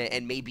 Tomlinson,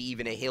 and maybe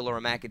even a Hill or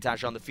a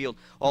McIntosh on the field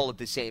all at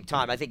the same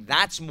time. I think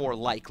that's more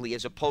likely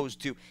as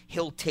opposed to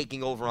Hill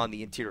taking over on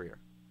the interior.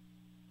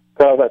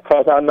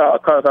 Because I know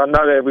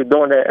that we're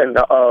doing it in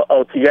the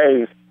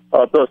OTAs,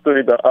 those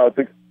three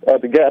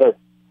together.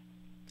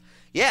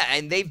 Yeah,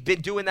 and they've been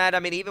doing that. I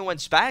mean, even when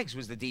Spags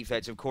was the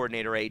defensive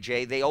coordinator,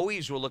 AJ, they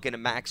always were looking to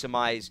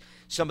maximize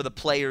some of the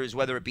players,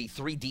 whether it be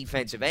 3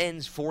 defensive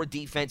ends, 4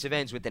 defensive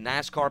ends with the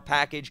NASCAR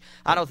package.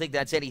 I don't think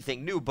that's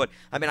anything new. But,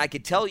 I mean, I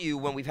could tell you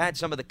when we've had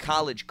some of the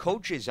college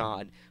coaches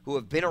on who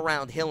have been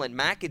around Hill and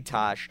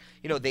McIntosh,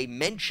 they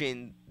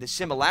mentioned the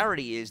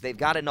similarity is they've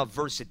got enough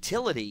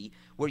versatility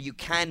where you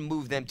can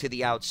move them to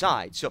the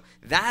outside. So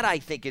that, I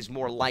think, is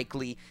more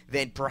likely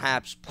than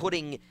perhaps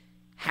putting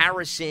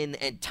Harrison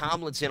and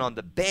Tomlinson on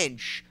the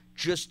bench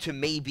just to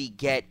maybe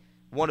get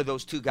one of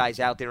those two guys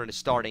out there in a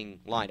starting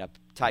lineup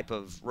type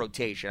of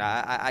rotation.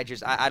 I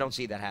don't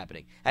see that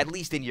happening, at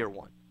least in year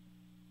one.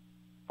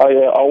 Oh,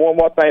 yeah. One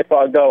more thing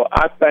before I go.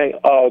 I think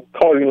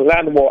Cody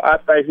Lattimore, I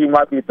think he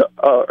might be the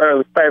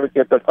early favorite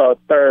at the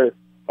third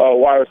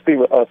wide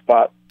receiver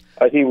spot.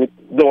 He was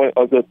doing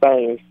good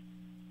things.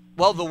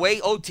 Well, the way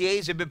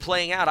OTAs have been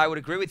playing out, I would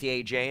agree with you,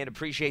 AJ, and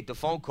appreciate the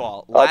phone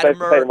call.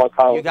 Latimer,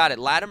 you got it.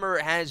 Latimer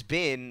has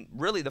been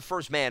really the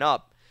first man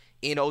up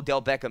in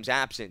Odell Beckham's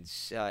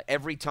absence.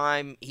 Every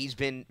time he's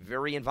been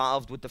very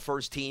involved with the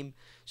first team.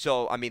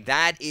 So, I mean,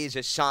 that is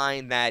a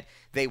sign that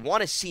they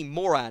want to see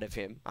more out of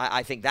him.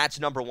 I think that's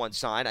number one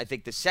sign. I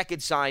think the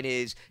second sign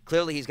is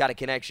clearly he's got a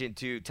connection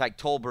to Tyke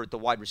Tolbert, the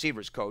wide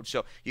receivers coach.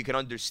 So you can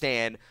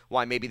understand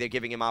why maybe they're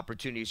giving him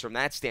opportunities from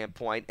that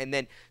standpoint. And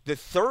then the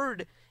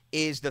third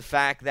is the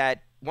fact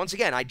that, once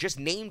again, I just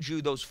named you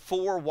those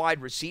 4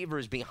 wide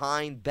receivers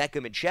behind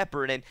Beckham and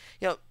Shepard. And,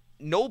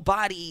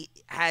 nobody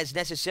has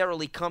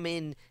necessarily come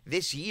in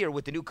this year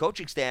with the new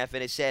coaching staff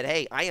and has said,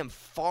 hey, I am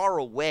far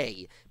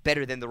away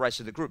better than the rest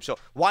of the group. So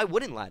why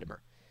wouldn't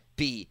Latimer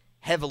be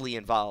heavily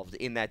involved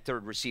in that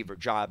third receiver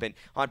job? And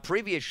on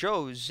previous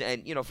shows,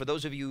 and, for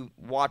those of you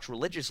who watch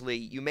religiously,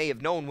 you may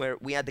have known where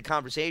we had the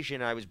conversation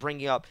and I was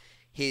bringing up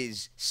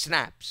his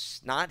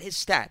snaps, not his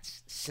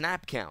stats,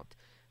 snap count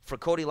for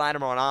Cody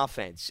Latimer on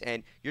offense.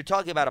 And you're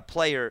talking about a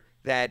player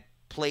that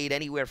played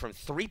anywhere from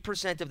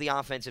 3% of the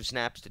offensive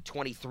snaps to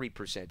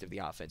 23% of the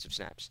offensive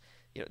snaps.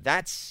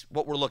 That's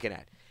what we're looking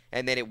at.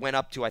 And then it went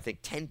up to, I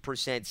think, 10%,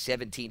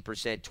 17%,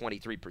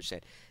 23%.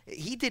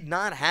 He did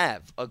not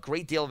have a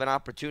great deal of an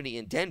opportunity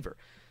in Denver.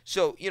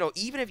 So,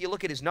 even if you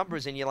look at his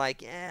numbers and you're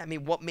like,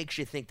 what makes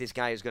you think this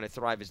guy is going to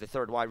thrive as the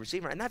third wide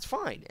receiver? And that's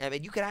fine. I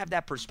mean, you can have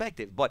that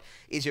perspective. But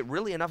is it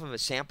really enough of a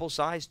sample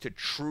size to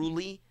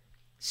truly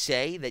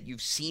say that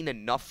you've seen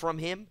enough from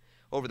him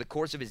over the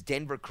course of his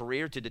Denver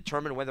career to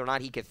determine whether or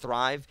not he could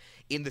thrive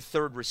in the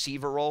third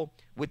receiver role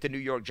with the New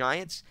York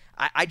Giants?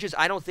 I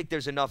don't think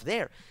there's enough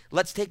there.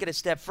 Let's take it a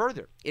step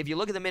further. If you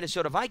look at the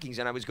Minnesota Vikings,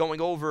 and I was going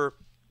over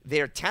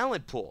their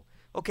talent pool.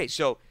 Okay,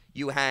 so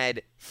you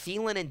had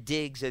Thielen and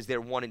Diggs as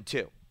their 1 and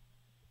 2.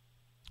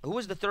 Who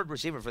was the third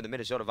receiver for the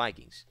Minnesota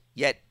Vikings?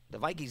 Yet the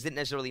Vikings didn't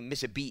necessarily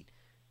miss a beat.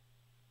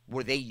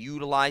 Were they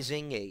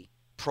utilizing a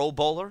Pro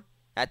Bowler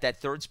at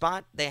that third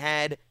spot? They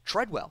had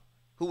Treadwell,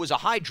 who was a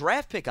high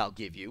draft pick, I'll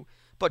give you,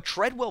 but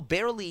Treadwell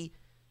barely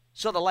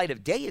saw the light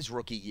of day his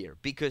rookie year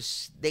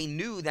because they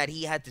knew that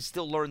he had to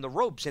still learn the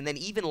ropes. And then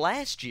even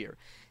last year,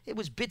 it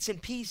was bits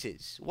and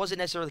pieces. It wasn't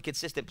necessarily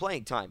consistent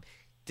playing time.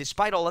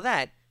 Despite all of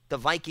that, the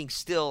Vikings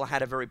still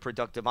had a very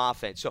productive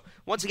offense. So,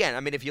 once again,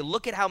 I mean, if you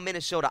look at how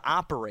Minnesota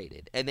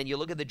operated and then you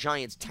look at the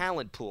Giants'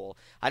 talent pool,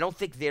 I don't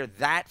think they're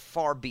that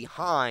far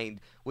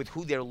behind with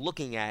who they're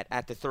looking at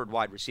the third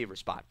wide receiver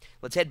spot.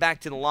 Let's head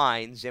back to the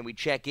lines, and we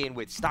check in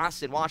with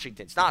Stas in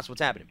Washington. Stas,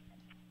 what's happening?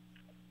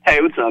 Hey,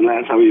 what's up,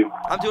 Lance? How are you?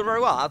 I'm doing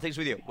very well. How are things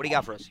with you? What do you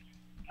got for us?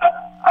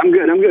 I'm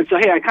good. So,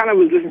 hey, I kind of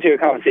was listening to your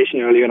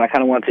conversation earlier, and I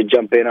kind of wanted to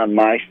jump in on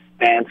my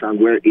stance on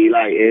where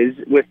Eli is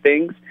with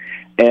things,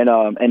 and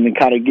then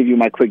kind of give you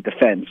my quick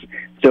defense.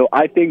 So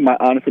I think my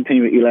honest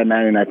opinion with Eli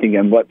Manning,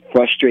 and what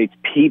frustrates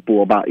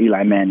people about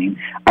Eli Manning,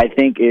 I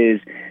think is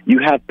you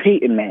have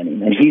Peyton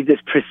Manning, and he's this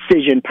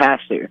precision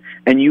passer,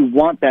 and you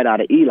want that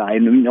out of Eli.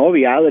 And in all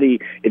reality,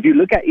 if you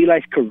look at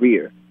Eli's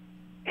career,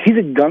 he's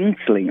a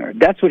gunslinger.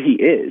 That's what he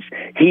is.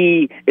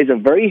 He is a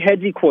very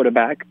heady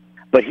quarterback,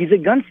 but he's a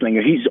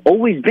gunslinger. He's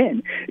always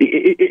been.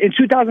 In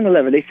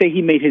 2011, they say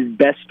he made his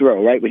best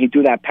throw, right, when he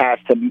threw that pass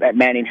to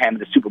Manningham in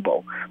the Super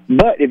Bowl.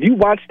 But if you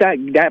watch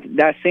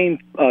that same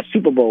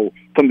Super Bowl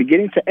from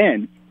beginning to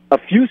end, a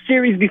few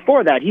series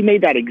before that, he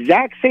made that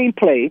exact same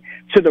play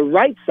to the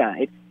right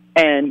side,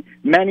 and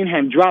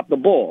Manningham dropped the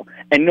ball.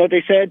 And you know what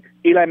they said?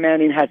 Eli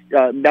Manning has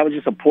that was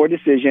just a poor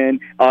decision.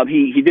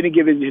 He didn't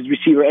give his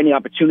receiver any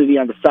opportunity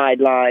on the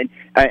sideline,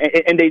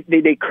 and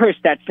they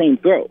cursed that same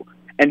throw.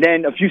 And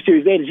then a few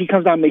series later, he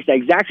comes down and makes the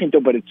exact same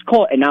throw, but it's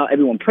caught, and now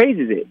everyone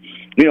praises it.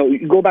 You know,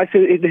 you go back to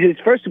his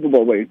first Super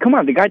Bowl where, come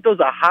on, the guy throws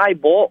a high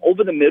ball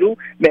over the middle.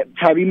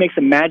 Tyree makes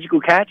a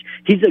magical catch.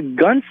 He's a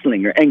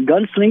gunslinger, and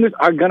gunslingers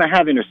are going to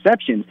have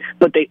interceptions,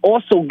 but they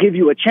also give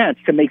you a chance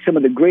to make some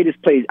of the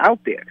greatest plays out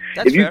there.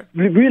 That's fair.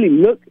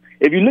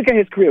 If you look at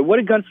his career, what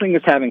do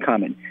gunslingers have in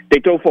common? They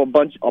throw for a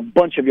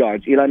bunch of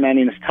yards. Eli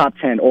Manning is top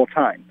 10 all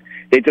time.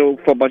 They throw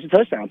for a bunch of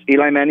touchdowns.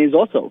 Eli Manning is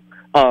also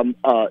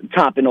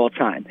top in all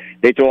time.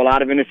 They throw a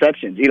lot of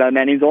interceptions. Eli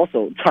Manning's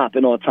also top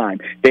in all time.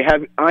 They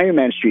have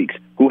Ironman streaks.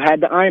 Who had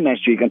the Ironman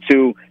streak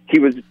until he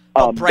was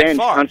benched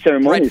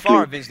unceremoniously?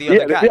 Brett Favre is the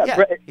other guy. Yeah.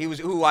 Brett, he was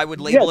who I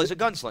would label as a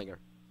gunslinger.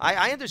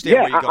 I understand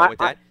where you're going with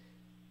that.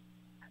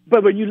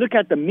 But when you look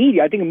at the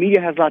media, I think the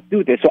media has a lot to do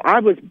with it. So I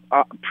was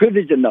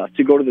privileged enough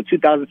to go to the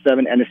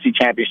 2007 NFC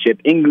Championship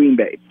in Green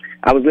Bay.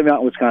 I was living out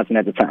in Wisconsin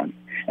at the time.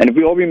 And if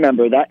we all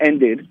remember, that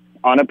ended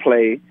on a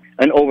play,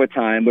 an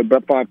overtime, where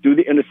Brett Favre threw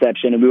the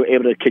interception, and we were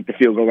able to kick the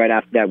field goal right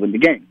after that, win the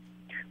game.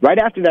 Right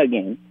after that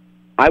game,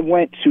 I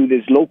went to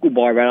this local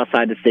bar right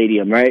outside the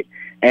stadium, right?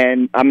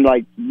 And I'm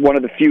like one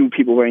of the few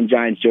people wearing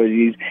Giants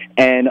jerseys.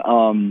 And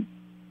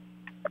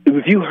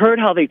if you heard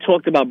how they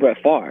talked about Brett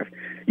Favre,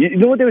 you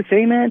know what they were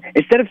saying, man?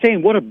 Instead of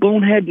saying, what a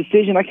bonehead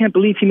decision, I can't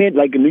believe he made,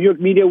 like the New York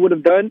media would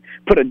have done,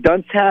 put a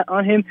dunce hat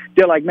on him,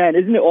 they're like, man,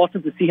 isn't it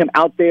awesome to see him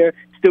out there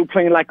still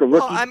playing like a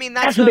rookie? Well, I mean,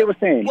 that's what they were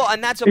saying. Well,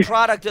 and that's a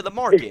product of the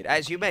market,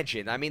 as you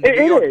mentioned. I mean, the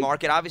New York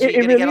market, obviously,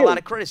 you're going to get a lot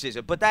of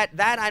criticism. But that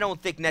I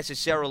don't think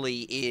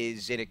necessarily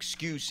is an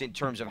excuse in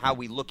terms of how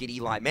we look at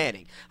Eli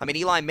Manning. I mean,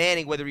 Eli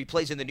Manning, whether he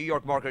plays in the New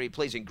York market or he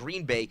plays in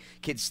Green Bay,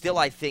 can still,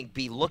 I think,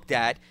 be looked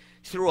at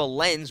through a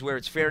lens where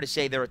it's fair to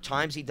say there are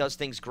times he does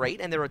things great,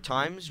 and there are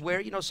times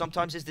where,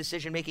 sometimes his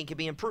decision-making can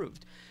be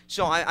improved.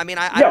 So, I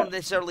don't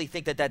necessarily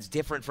think that that's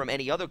different from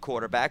any other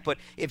quarterback, but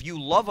if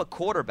you love a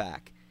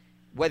quarterback,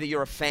 whether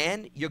you're a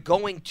fan, you're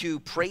going to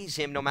praise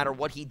him no matter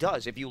what he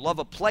does. If you love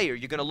a player,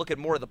 you're going to look at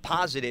more of the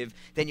positive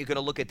than you're going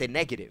to look at the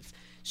negative.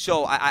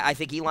 So I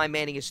think Eli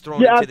Manning is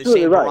thrown into the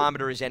same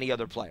barometer as any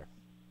other player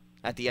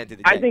at the end of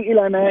the day. I think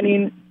Eli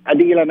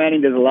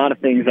Manning does a lot of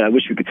things that I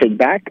wish we could take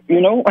back,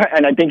 and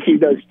I think he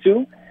does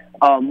too.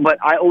 But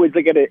I always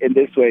look at it in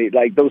this way,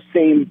 like those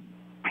same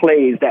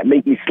plays that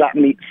make me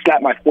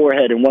slap my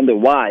forehead and wonder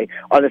why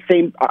are the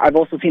same. I've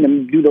also seen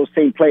him do those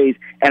same plays,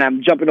 and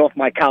I'm jumping off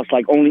my couch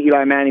like only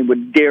Eli Manning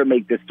would dare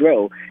make this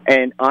throw.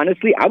 And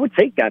honestly, I would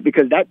take that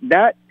because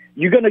that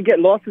you're going to get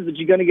losses, but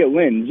you're going to get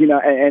wins,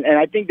 and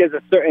I think there's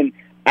a certain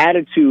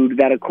attitude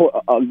that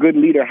a good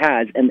leader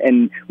has,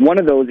 and one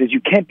of those is you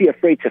can't be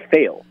afraid to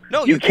fail.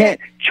 No, you can't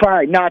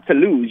try not to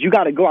lose. You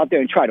got to go out there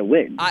and try to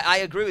win. I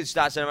agree with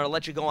Stas, and I'm going to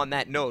let you go on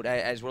that note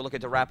as we're looking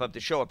to wrap up the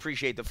show.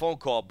 Appreciate the phone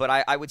call, but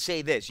I would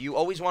say this. You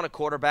always want a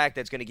quarterback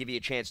that's going to give you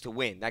a chance to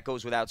win. That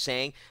goes without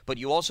saying, but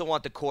you also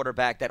want the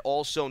quarterback that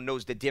also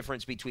knows the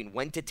difference between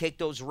when to take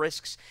those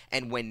risks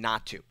and when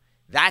not to.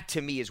 That,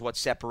 to me, is what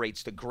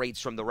separates the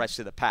greats from the rest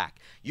of the pack.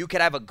 You could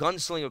have a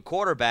gunslinger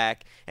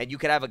quarterback, and you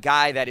could have a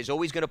guy that is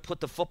always going to put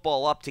the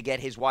football up to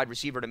get his wide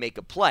receiver to make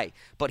a play.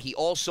 But he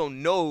also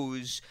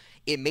knows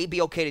it may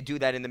be okay to do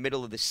that in the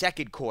middle of the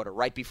second quarter,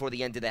 right before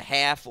the end of the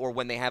half or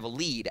when they have a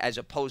lead, as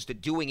opposed to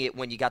doing it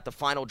when you got the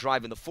final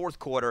drive in the fourth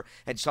quarter,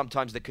 and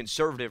sometimes the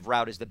conservative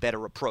route is the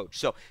better approach.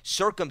 So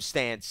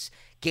circumstance,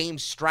 game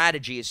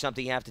strategy is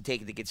something you have to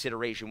take into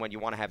consideration when you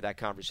want to have that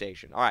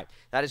conversation. All right,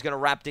 that is going to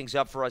wrap things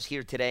up for us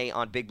here today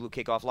on Big Blue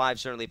Kickoff Live.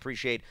 Certainly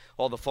appreciate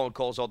all the phone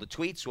calls, all the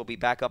tweets. We'll be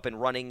back up and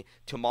running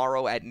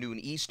tomorrow at noon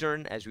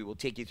Eastern as we will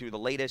take you through the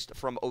latest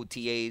from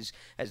OTAs,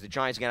 as the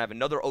Giants are going to have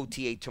another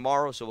OTA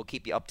tomorrow, so we'll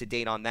keep you up to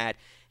date on that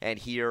and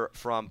hear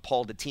from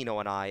Paul Dottino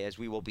and I as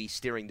we will be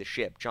steering the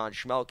ship. John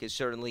Schmelk is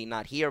certainly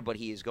not here, but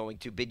he is going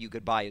to bid you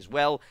goodbye as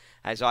well,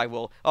 as I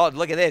will. Oh,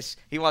 look at this.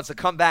 He wants to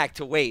come back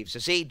to Waves. So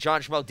see,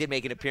 John Schmelk did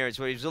make an appearance,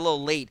 but he was a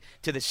little late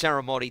to the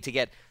ceremony to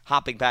get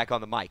hopping back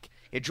on the mic.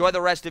 Enjoy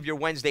the rest of your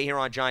Wednesday here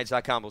on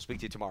Giants.com. We'll speak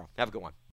to you tomorrow. Have a good one.